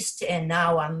the East, and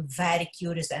now I'm very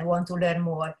curious. I want to learn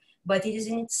more. But it is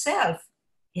in itself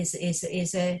is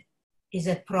a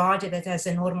project that has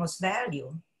enormous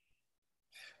value.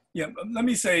 Yeah, let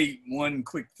me say one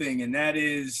quick thing, and that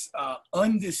is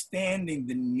understanding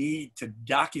the need to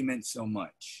document so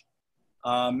much.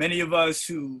 Many of us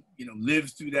who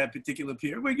lived through that particular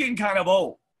period, we're getting kind of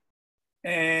old.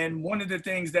 And one of the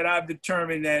things that I've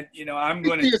determined that, I'm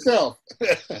going to yourself.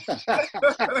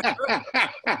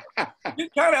 You're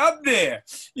kind of up there.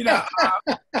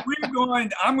 We're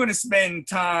I'm going to spend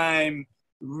time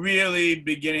really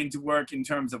beginning to work in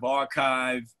terms of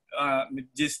archive,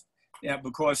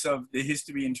 because of the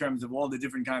history in terms of all the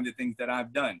different kinds of things that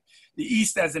I've done. The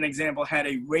East, as an example, had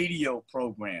a radio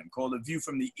program called A View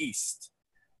from the East.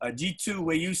 G2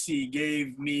 Wayusi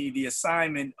gave me the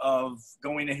assignment of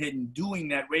going ahead and doing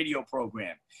that radio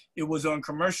program. It was on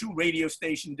commercial radio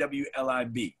station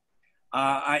WLIB.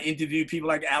 I interviewed people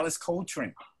like Alice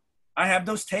Coltrane. I have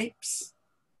those tapes.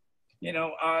 You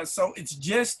know, so it's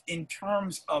just in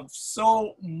terms of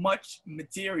so much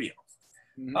material.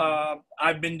 Mm-hmm.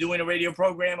 I've been doing a radio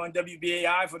program on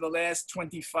WBAI for the last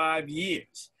 25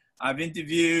 years. I've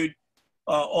interviewed,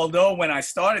 although when I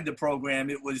started the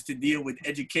program, it was to deal with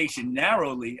education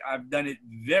narrowly, I've done it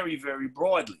very, very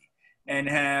broadly and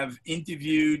have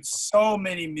interviewed so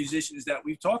many musicians that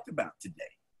we've talked about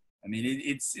today. I mean,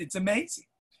 it's amazing.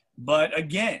 But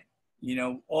again, you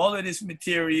know, all of this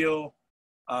material,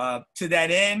 to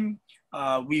that end,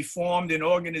 we formed an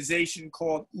organization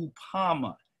called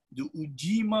UPAMA, the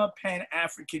Ujima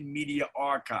Pan-African Media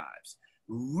Archives.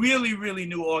 Really, really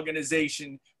new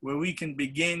organization where we can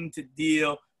begin to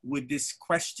deal with this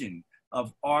question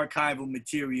of archival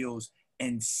materials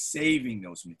and saving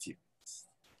those materials.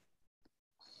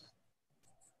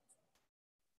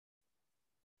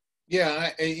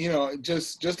 Yeah, you know,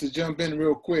 just to jump in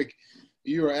real quick,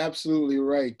 you are absolutely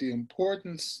right. The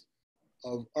importance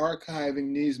of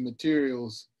archiving these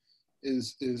materials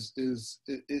it's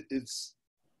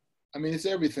I mean, it's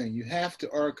everything. You have to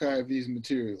archive these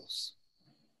materials.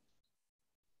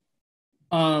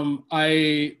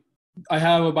 I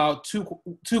have about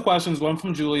two questions, one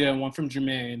from Julia and one from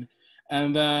Jermaine.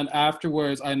 And then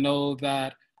afterwards, I know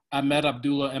that Ahmed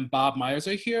Abdullah and Bob Myers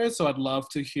are here, so I'd love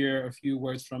to hear a few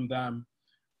words from them.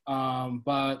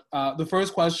 But the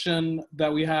first question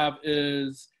that we have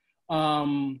is,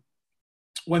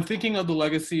 when thinking of the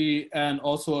legacy and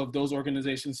also of those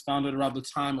organizations founded around the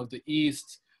time of the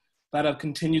East that have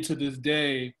continued to this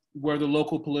day, where the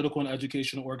local political and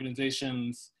educational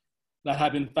organizations that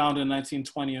have been founded in the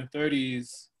 1920s and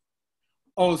 30s.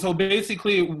 Oh, so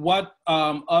basically what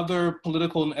other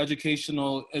political and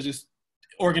educational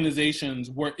organizations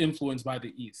were influenced by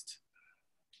the East?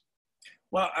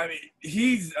 Well, I mean,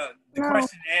 he's, the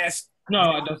question asked.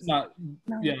 No, that's not,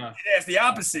 yeah. It asked the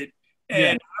opposite.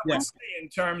 And I would say in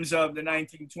terms of the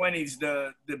 1920s,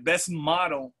 the best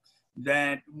model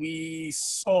that we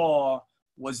saw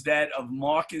was that of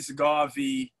Marcus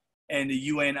Garvey and the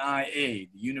UNIA,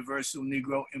 the Universal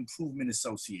Negro Improvement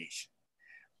Association.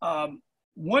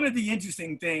 One of the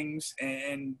interesting things,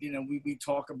 and you know, we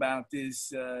talk about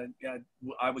this,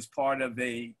 I was part of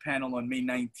a panel on May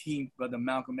 19th, Brother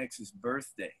Malcolm X's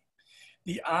birthday.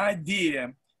 The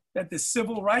idea that the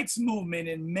civil rights movement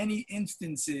in many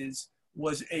instances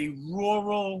was a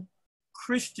rural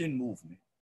Christian movement.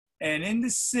 And in the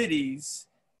cities,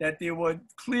 that there were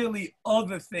clearly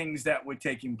other things that were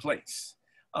taking place.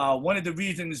 One of the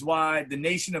reasons why the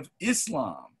Nation of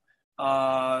Islam,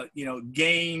 you know,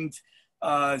 gained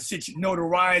such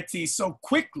notoriety so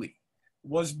quickly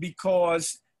was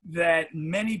because that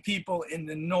many people in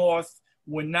the North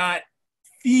were not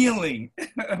feeling,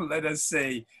 let us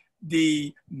say,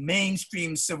 the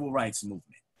mainstream civil rights movement.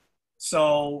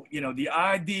 So, you know, the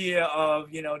idea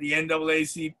of, you know, the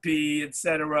NAACP, et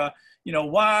cetera, you know,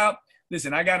 while,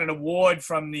 listen, I got an award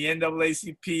from the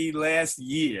NAACP last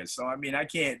year. So, I mean, I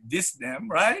can't diss them,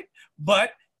 right?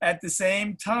 But at the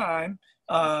same time,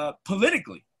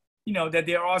 politically, you know, that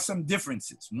there are some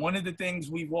differences. One of the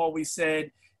things we've always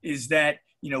said is that,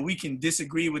 you know, we can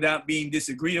disagree without being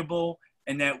disagreeable,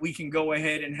 and that we can go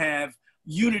ahead and have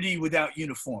unity without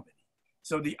uniformity.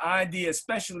 So the idea,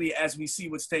 especially as we see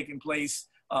what's taking place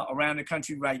around the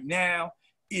country right now,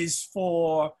 is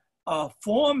for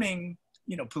forming,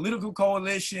 you know, political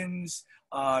coalitions,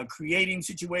 creating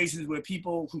situations where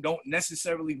people who don't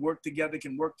necessarily work together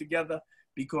can work together,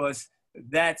 because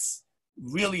that's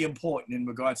really important in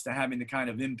regards to having the kind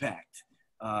of impact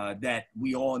that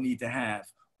we all need to have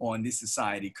on this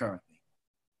society currently.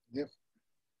 Yep.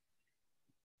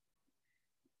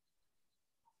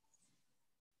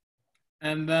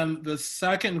 And then the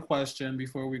second question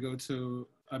before we go to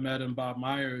Ahmed and Bob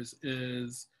Myers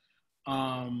is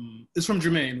from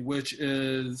Jermaine, which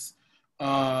is,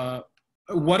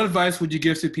 what advice would you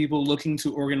give to people looking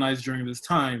to organize during this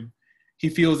time? He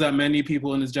feels that many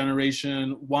people in his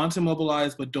generation want to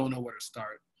mobilize, but don't know where to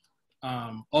start.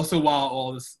 Also, while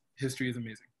all this history is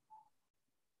amazing.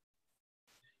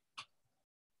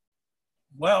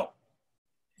 Well,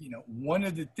 you know, one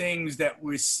of the things that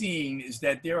we're seeing is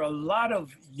that there are a lot of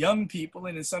young people,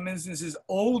 and in some instances,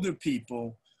 older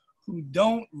people, who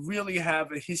don't really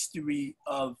have a history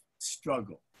of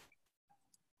struggle.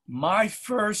 My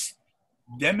first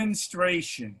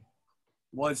demonstration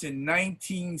was in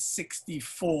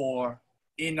 1964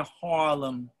 in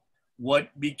Harlem,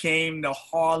 what became the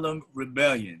Harlem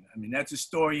Rebellion. I mean, that's a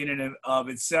story in and of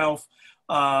itself.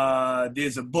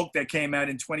 There's a book that came out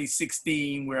in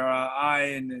 2016 where I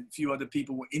and a few other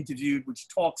people were interviewed, which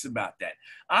talks about that.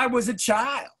 I was a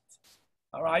child,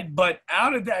 all right? But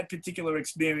out of that particular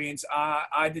experience,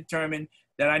 I determined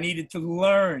that I needed to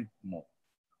learn more.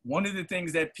 One of the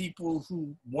things that people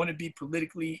who want to be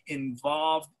politically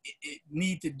involved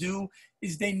need to do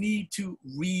is they need to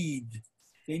read.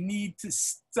 They need to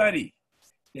study.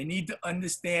 They need to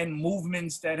understand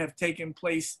movements that have taken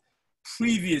place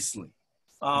previously.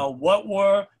 What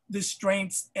were the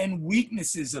strengths and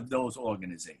weaknesses of those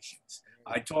organizations?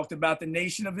 I talked about the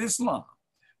Nation of Islam.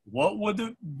 What were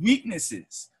the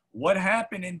weaknesses? What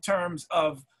happened in terms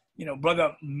of,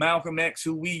 Brother Malcolm X,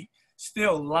 who we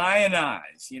still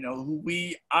lionize, who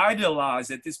we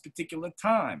idolize at this particular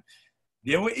time?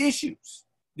 There were issues.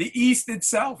 The East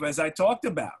itself, as I talked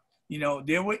about,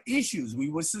 there were issues. We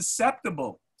were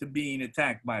susceptible to being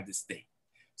attacked by the state.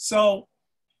 So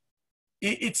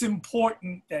it's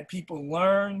important that people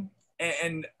learn.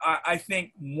 And I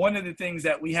think one of the things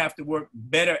that we have to work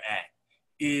better at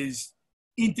is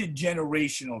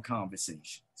intergenerational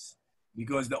conversations,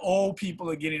 because the old people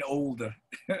are getting older.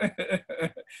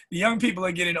 The young people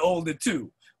are getting older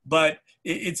too. But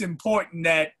it's important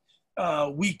that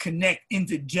we connect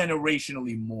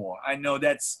intergenerationally more. I know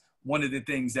that's one of the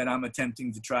things that I'm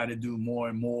attempting to try to do more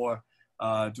and more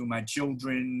through my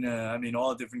children,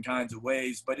 all different kinds of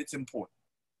ways, but it's important,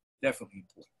 definitely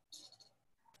important.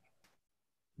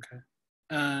 Okay.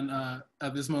 And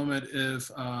at this moment,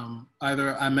 if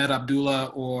either Ahmed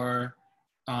Abdullah or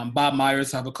Bob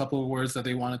Myers have a couple of words that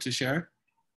they wanted to share.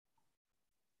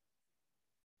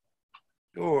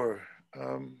 Sure.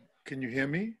 Can you hear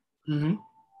me? Mm-hmm.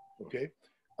 Okay.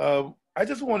 I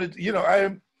just wanted,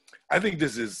 I think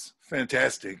this is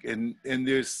fantastic, and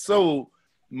there's so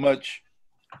much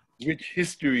rich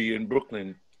history in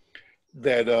Brooklyn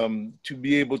that to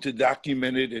be able to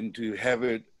document it and to have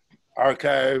it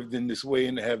archived in this way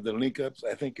and to have the link ups,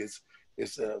 I think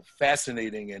it's a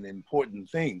fascinating and important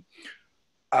thing.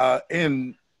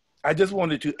 And I just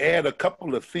wanted to add a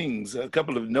couple of things, a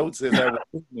couple of notes as I was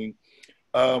listening.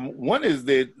 One is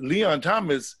that Leon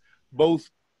Thomas both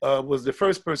was the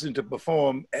first person to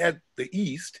perform at the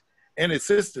East and at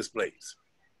Sistahs Place.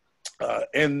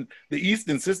 And the East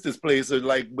and Sistahs Place are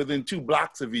like within 2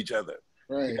 blocks of each other,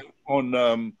 right,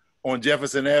 on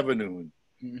Jefferson Avenue,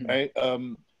 mm-hmm. right?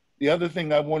 The other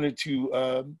thing I wanted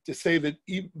to say that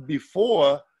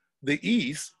before the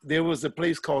East, there was a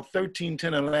place called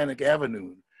 1310 Atlantic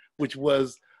Avenue, which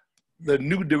was the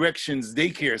New Directions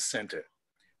Daycare Center.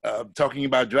 Talking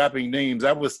about dropping names,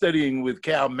 I was studying with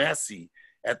Cal Massey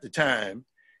at the time,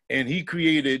 and he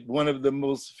created one of the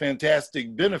most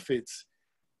fantastic benefits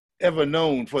ever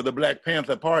known for the Black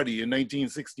Panther Party in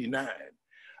 1969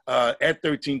 at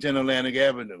 1310 Atlantic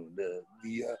Avenue.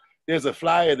 There's a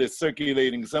flyer that's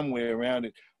circulating somewhere around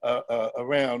it,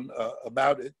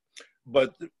 about it,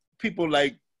 but people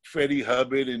like Freddie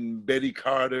Hubbard and Betty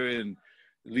Carter and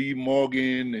Lee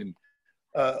Morgan and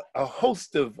a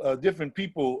host of different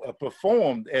people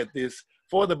performed at this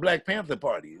for the Black Panther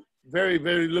Party. Very,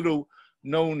 very little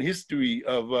known history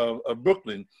of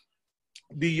Brooklyn.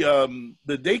 The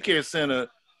daycare center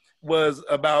was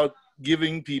about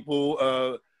giving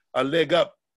people a leg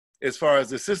up as far as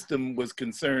the system was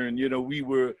concerned. We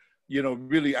were,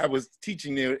 really, I was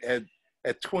teaching there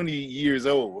at 20 years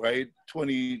old, right?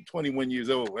 21 years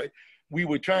old, right? We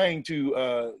were trying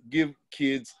to give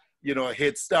kids, a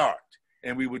head start.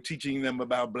 And we were teaching them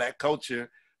about Black culture,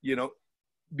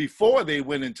 before they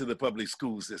went into the public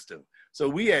school system. So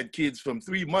we had kids from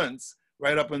 3 months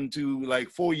right up into like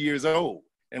 4 years old,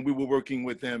 and we were working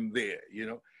with them there,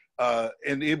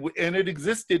 and it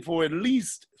existed for at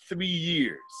least 3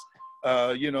 years,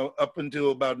 up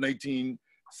until about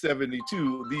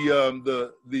 1972.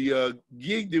 The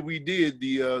gig that we did,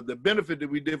 the benefit that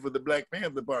we did for the Black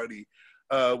Panther Party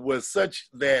was such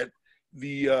that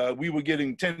we were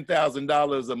getting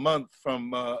 $10,000 a month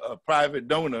from a private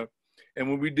donor. And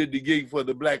when we did the gig for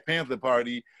the Black Panther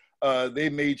Party, they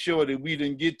made sure that we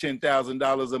didn't get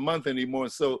 $10,000 a month anymore.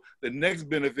 So the next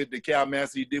benefit that Cal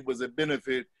Massey did was a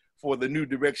benefit for the New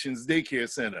Directions Daycare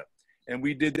Center. And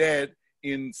we did that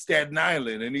in Staten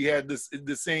Island. And he had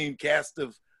the same cast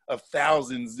of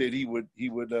thousands that he would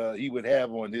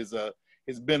have on his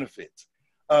benefits.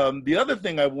 The other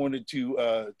thing I wanted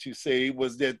to say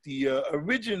was that the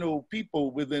original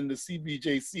people within the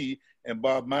CBJC, and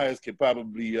Bob Myers could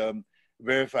probably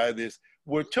verify this,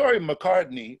 were Torrey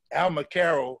McCartney, Alma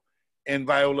Carroll, and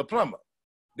Viola Plummer.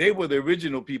 They were the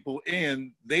original people,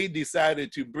 and they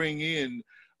decided to bring in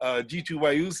G2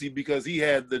 Wayusi because he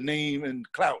had the name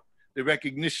and clout, the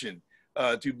recognition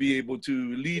to be able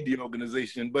to lead the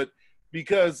organization. But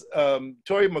because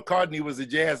Torrey McCartney was a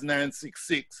Jazz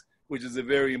 966, which is a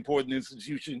very important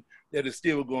institution that is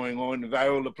still going on, and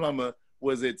Viola Plummer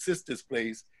was at Sistahs'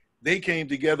 place, they came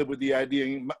together with the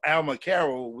idea. Alma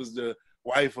Carroll was the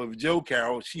wife of Joe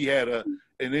Carroll. She had an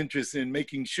interest in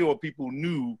making sure people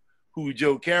knew who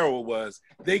Joe Carroll was.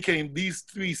 These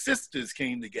three sisters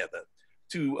came together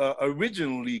to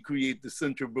originally create the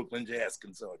Central Brooklyn Jazz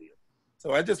Consortium.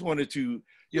 So I just wanted to,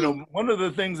 one of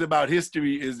the things about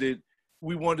history is that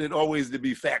we want it always to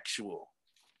be factual.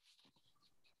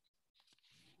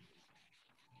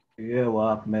 Yeah,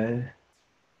 well, man,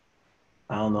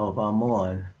 I don't know if I'm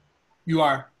on. You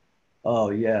are.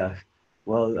 Oh, yeah.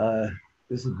 Well,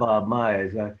 this is Bob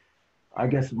Myers. I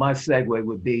guess my segue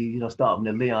would be, starting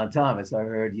to Leon Thomas. I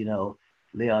heard,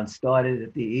 Leon started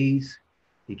at the East.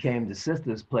 He came to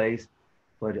Sistahs' place,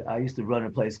 but I used to run a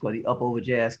place called the Up Over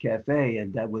Jazz Cafe,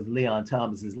 and that was Leon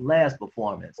Thomas's last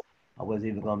performance. I wasn't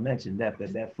even gonna mention that,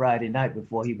 but that Friday night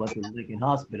before he went to Lincoln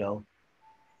Hospital,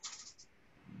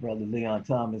 Brother Leon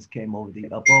Thomas came over the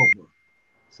Up Over.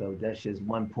 So that's just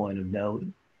one point of note.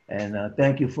 And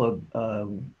thank you for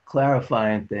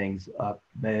clarifying things,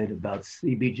 Ahmed, about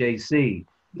CBJC.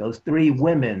 Those three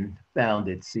women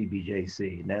founded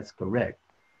CBJC, and that's correct.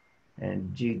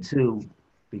 And G2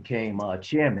 became our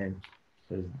chairman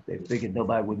because they figured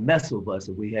nobody would mess with us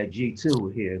if we had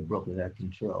G2 here in Brooklyn at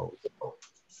control.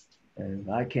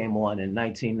 And I came on in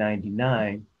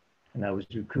 1999, and I was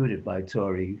recruited by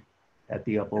Torrey at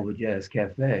the Up Over Jazz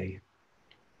Cafe.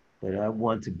 But I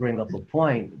want to bring up a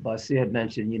point. Basir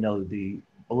mentioned, the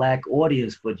Black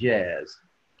audience for jazz.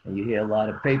 And you hear a lot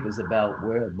of papers about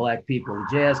where Black people,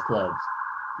 jazz clubs.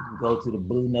 You can go to the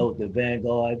Blue Note, the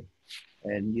Vanguard,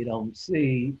 and you don't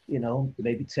see,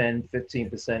 maybe 10,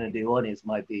 15% of the audience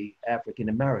might be African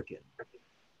American.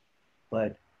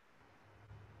 But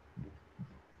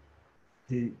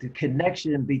the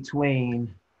connection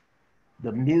between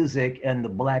the music and the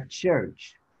Black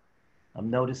church, I'm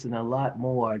noticing a lot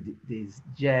more these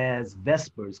jazz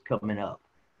vespers coming up.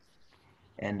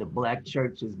 And the Black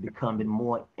church is becoming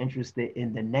more interested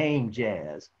in the name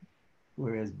jazz,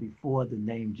 whereas before the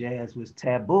name jazz was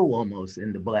taboo almost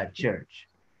in the Black church.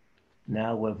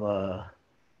 Now with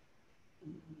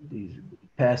these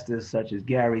pastors such as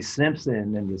Gary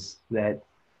Simpson and that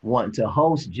want to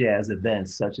host jazz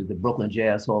events such as the Brooklyn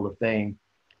Jazz Hall of Fame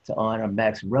to honor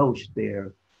Max Roach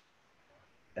there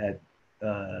at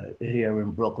here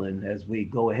in Brooklyn, as we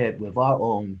go ahead with our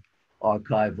own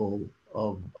archival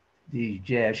of these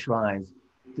jazz shrines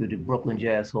through the Brooklyn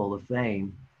Jazz Hall of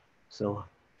Fame. So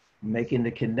making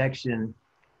the connection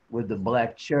with the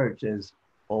Black church as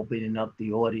opening up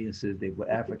the audiences that were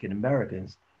African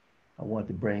Americans. I want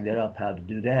to bring that up, how to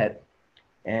do that.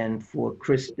 And for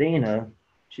Christina,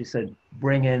 she said,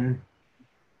 bringing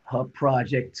her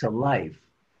project to life.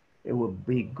 It would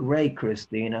be great,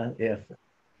 Christina, if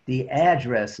the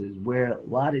addresses where a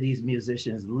lot of these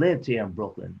musicians lived here in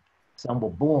Brooklyn, some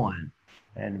were born,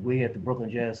 and we at the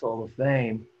Brooklyn Jazz Hall of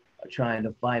Fame are trying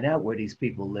to find out where these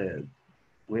people live.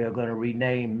 We are going to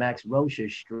rename Max Roach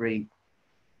Street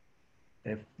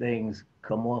if things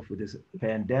come off with this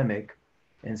pandemic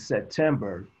in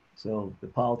September. So the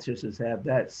politicians have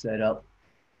that set up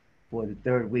for the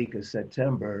third week of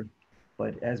September.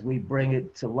 But as we bring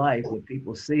it to life, when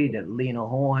people see that Lena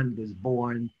Horne was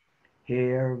born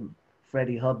here,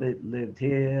 Freddie Hubbard lived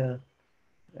here,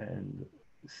 and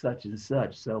such.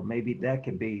 So maybe that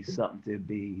could be something to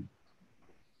be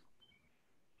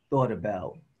thought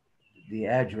about. The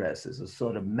address is a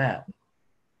sort of map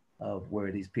of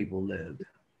where these people lived.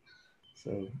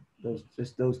 So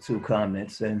those two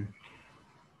comments. And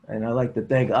I'd like to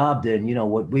thank Abden,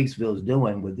 what Weeksville is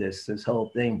doing with this whole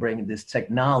thing, bringing this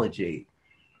technology.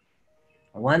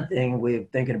 One thing we're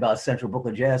thinking about Central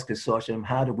Brooklyn Jazz Consortium,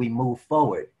 how do we move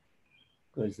forward?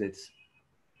 Because it's,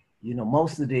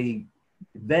 most of the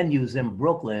venues in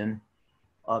Brooklyn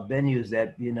are venues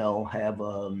that, have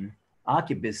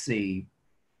occupancy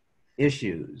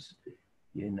issues,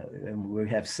 and we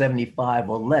have 75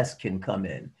 or less can come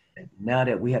in. And now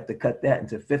that we have to cut that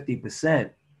into 50%,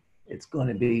 it's going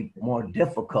to be more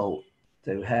difficult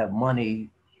to have money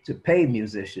to pay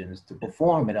musicians to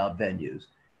perform at our venues.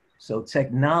 So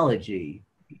technology,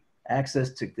 access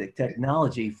to the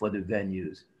technology for the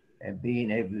venues and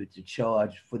being able to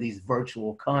charge for these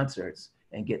virtual concerts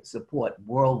and get support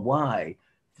worldwide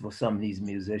for some of these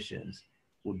musicians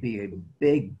would be a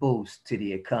big boost to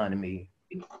the economy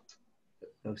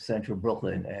of Central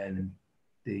Brooklyn and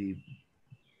the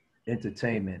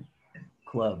entertainment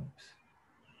clubs.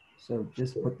 So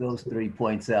just put those 3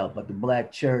 points out. But the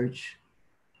Black Church,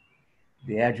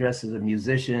 the addresses of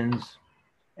musicians,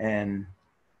 and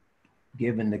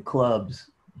giving the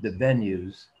clubs the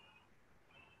venues,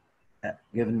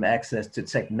 giving them access to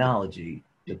technology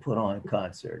to put on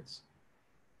concerts.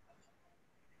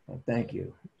 Well, thank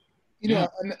you. You know,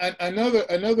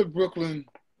 another Brooklyn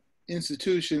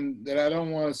institution that I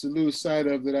don't want us to lose sight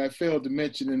of, that I failed to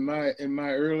mention in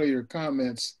my earlier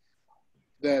comments,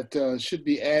 that should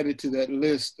be added to that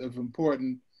list of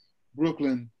important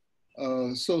Brooklyn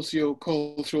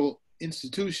socio-cultural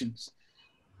institutions,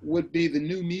 would be the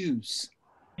New Muse.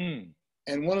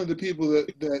 And one of the people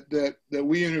that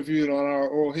we interviewed on our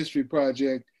oral history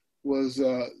project was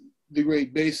the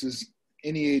great bassist,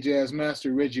 NEA jazz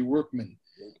master Reggie Workman,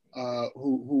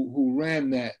 who ran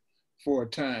that for a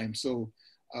time. So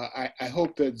I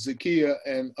hope that Zakiya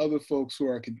and other folks who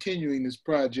are continuing this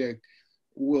project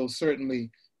will certainly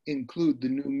include the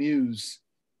New Muse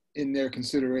in their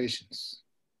considerations.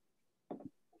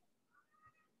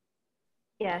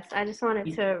 Yes, I just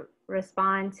wanted to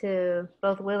respond to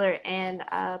both Willard and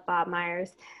Bob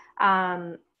Myers.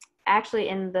 Actually,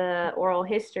 in the oral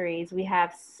histories, we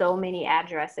have so many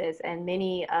addresses, and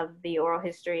many of the oral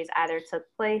histories either took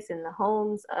place in the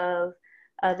homes of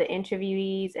the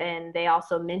interviewees, and they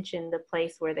also mentioned the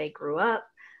place where they grew up,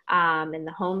 and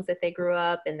the homes that they grew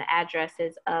up, and the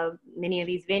addresses of many of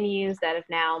these venues that have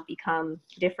now become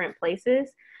different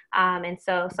places. And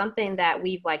so something that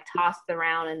we've like tossed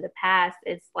around in the past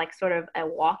is like sort of a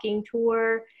walking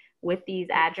tour with these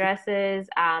addresses,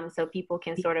 so people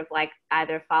can sort of like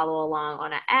either follow along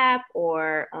on an app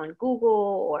or on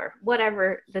Google or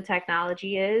whatever the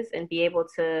technology is, and be able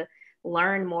to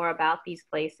learn more about these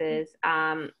places,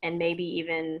 and maybe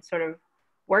even sort of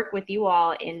work with you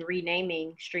all in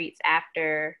renaming streets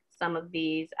after some of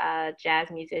these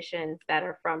jazz musicians that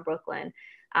are from Brooklyn.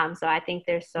 So I think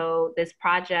this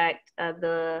project of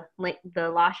the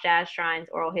Lost Jazz Shrines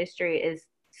oral history is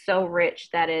so rich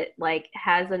that it like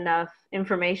has enough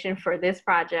information for this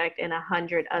project and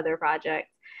 100 other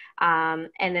projects. And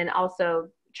then also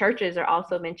churches are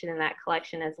also mentioned in that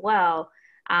collection as well.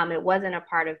 It wasn't a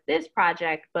part of this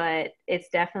project, but it's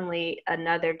definitely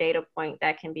another data point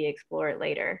that can be explored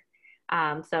later.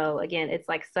 So again, it's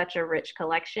like such a rich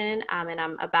collection, and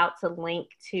I'm about to link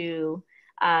to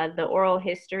the oral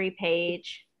history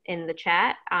page in the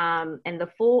chat, and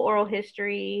the full oral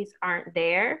histories aren't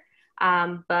there,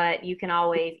 but you can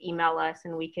always email us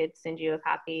and we could send you a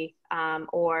copy,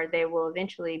 or they will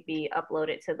eventually be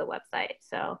uploaded to the website.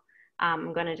 So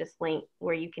I'm going to just link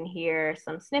where you can hear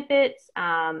some snippets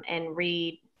and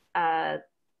read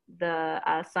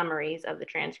the summaries of the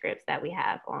transcripts that we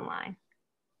have online.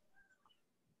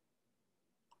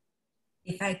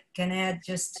 If I can add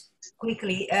just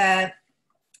quickly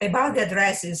about the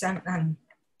addresses, I'm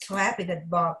so happy that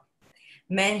Bob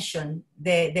mentioned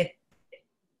an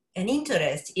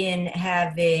interest in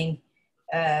having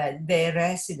the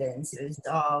residences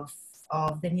of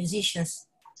the musicians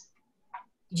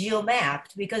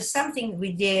geomapped, because something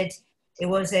we did, it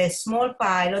was a small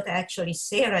pilot, actually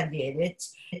Sarah did it,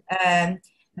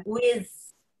 with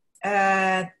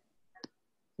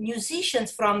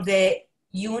musicians from the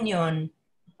union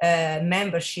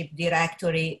membership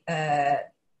directory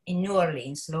in New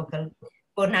Orleans, local,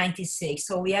 for 96.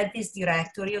 So we had this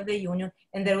directory of the union,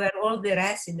 and there were all the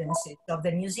residences of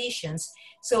the musicians.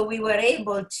 So we were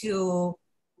able to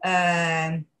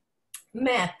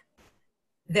map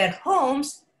their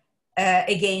homes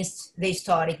against the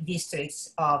historic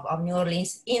districts of New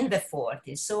Orleans in the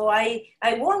 40s. So I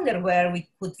wonder where we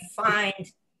could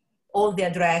find all the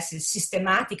addresses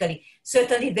systematically.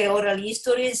 Certainly the oral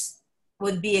histories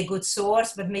would be a good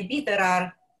source, but maybe there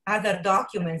are other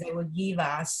documents that would give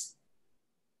us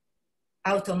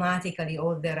automatically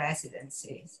all the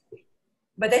residencies.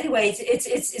 But anyway,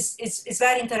 it's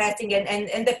very interesting,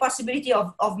 and the possibility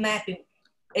of mapping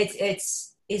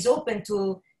is open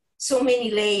to so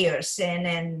many layers,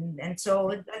 and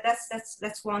so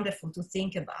that's wonderful to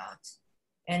think about,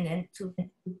 and to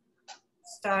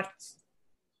start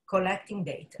collecting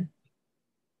data.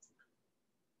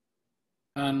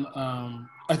 And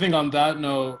I think on that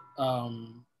note,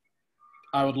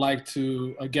 I would like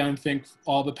to again thank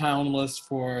all the panelists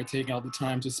for taking out the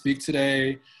time to speak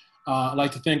today. I'd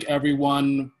like to thank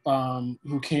everyone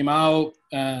who came out,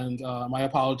 and my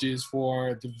apologies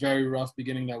for the very rough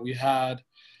beginning that we had.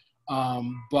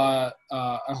 But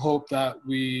I hope that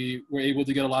we were able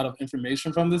to get a lot of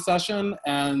information from this session,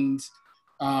 and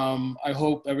I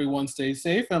hope everyone stays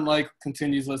safe and like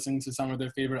continues listening to some of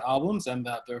their favorite albums, and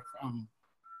that they're from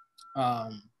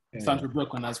Central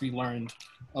Brooklyn, as we learned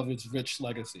of its rich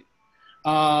legacy.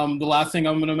 The last thing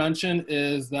I'm going to mention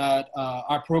is that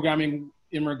our programming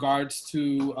in regards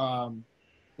to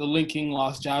the Linking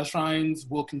Lost Jazz Shrines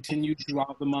will continue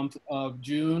throughout the month of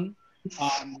June.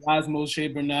 Raz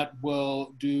Moshe Burnett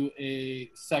will do a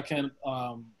second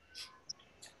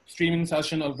streaming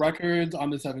session of records on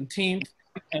the 17th.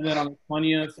 And then on the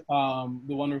 20th,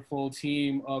 the wonderful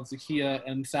team of Zakia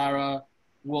and Sarah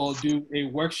will do a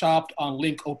workshop on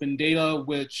link open data,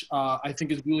 which I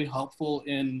think is really helpful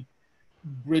in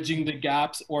bridging the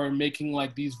gaps or making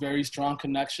like these very strong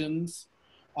connections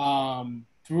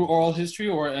through oral history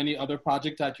or any other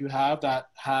project that you have that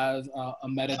has a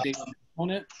metadata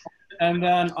component. And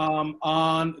then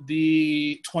on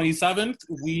the 27th,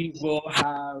 we will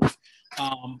have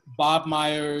Bob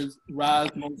Myers, Raz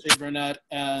Moshe Burnett,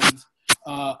 and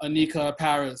Anika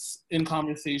Paris in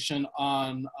conversation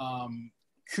on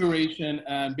curation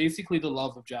and basically the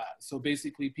love of jazz. So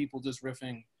basically people just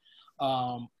riffing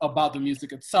about the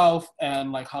music itself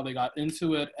and like how they got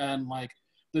into it and like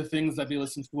the things that they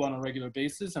listen to on a regular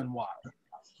basis and why.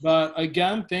 But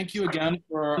again, thank you again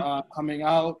for coming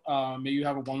out. May you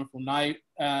have a wonderful night,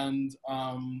 and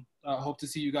hope to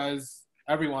see you guys,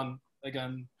 everyone,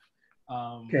 again.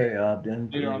 Okay,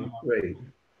 Abden. Later on. Great.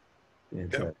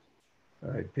 All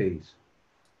right, peace.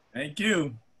 Thank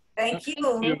you. Thank you.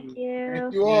 Thank you.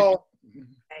 Thank you all.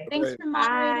 Thanks for moderating,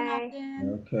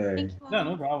 Bye. Abden. Okay. Thank you all. Yeah,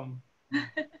 no problem.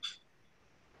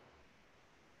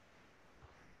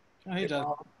 Oh, hey, Jazz.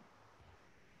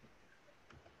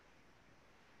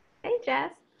 Hey,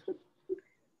 Jess.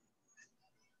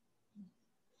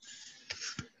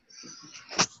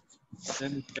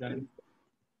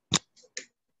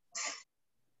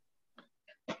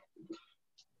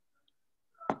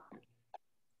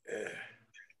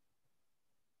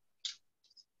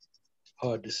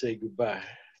 Hard to say goodbye.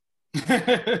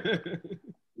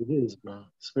 It is, bro.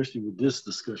 Especially with this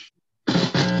discussion.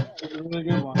 It's a really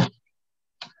good one.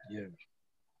 Yeah.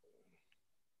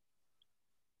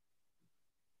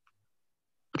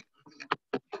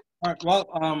 All right. Well,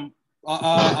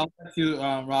 I'll thank you,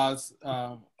 Raz,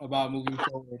 about moving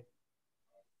forward.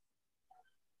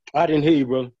 I didn't hear you,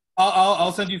 brother.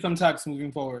 I'll send you some text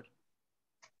moving forward.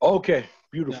 Okay.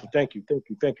 Beautiful. Yeah. Thank you. Thank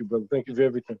you. Thank you, brother. Thank you for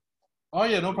everything. Oh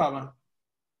yeah, no problem.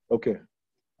 Okay.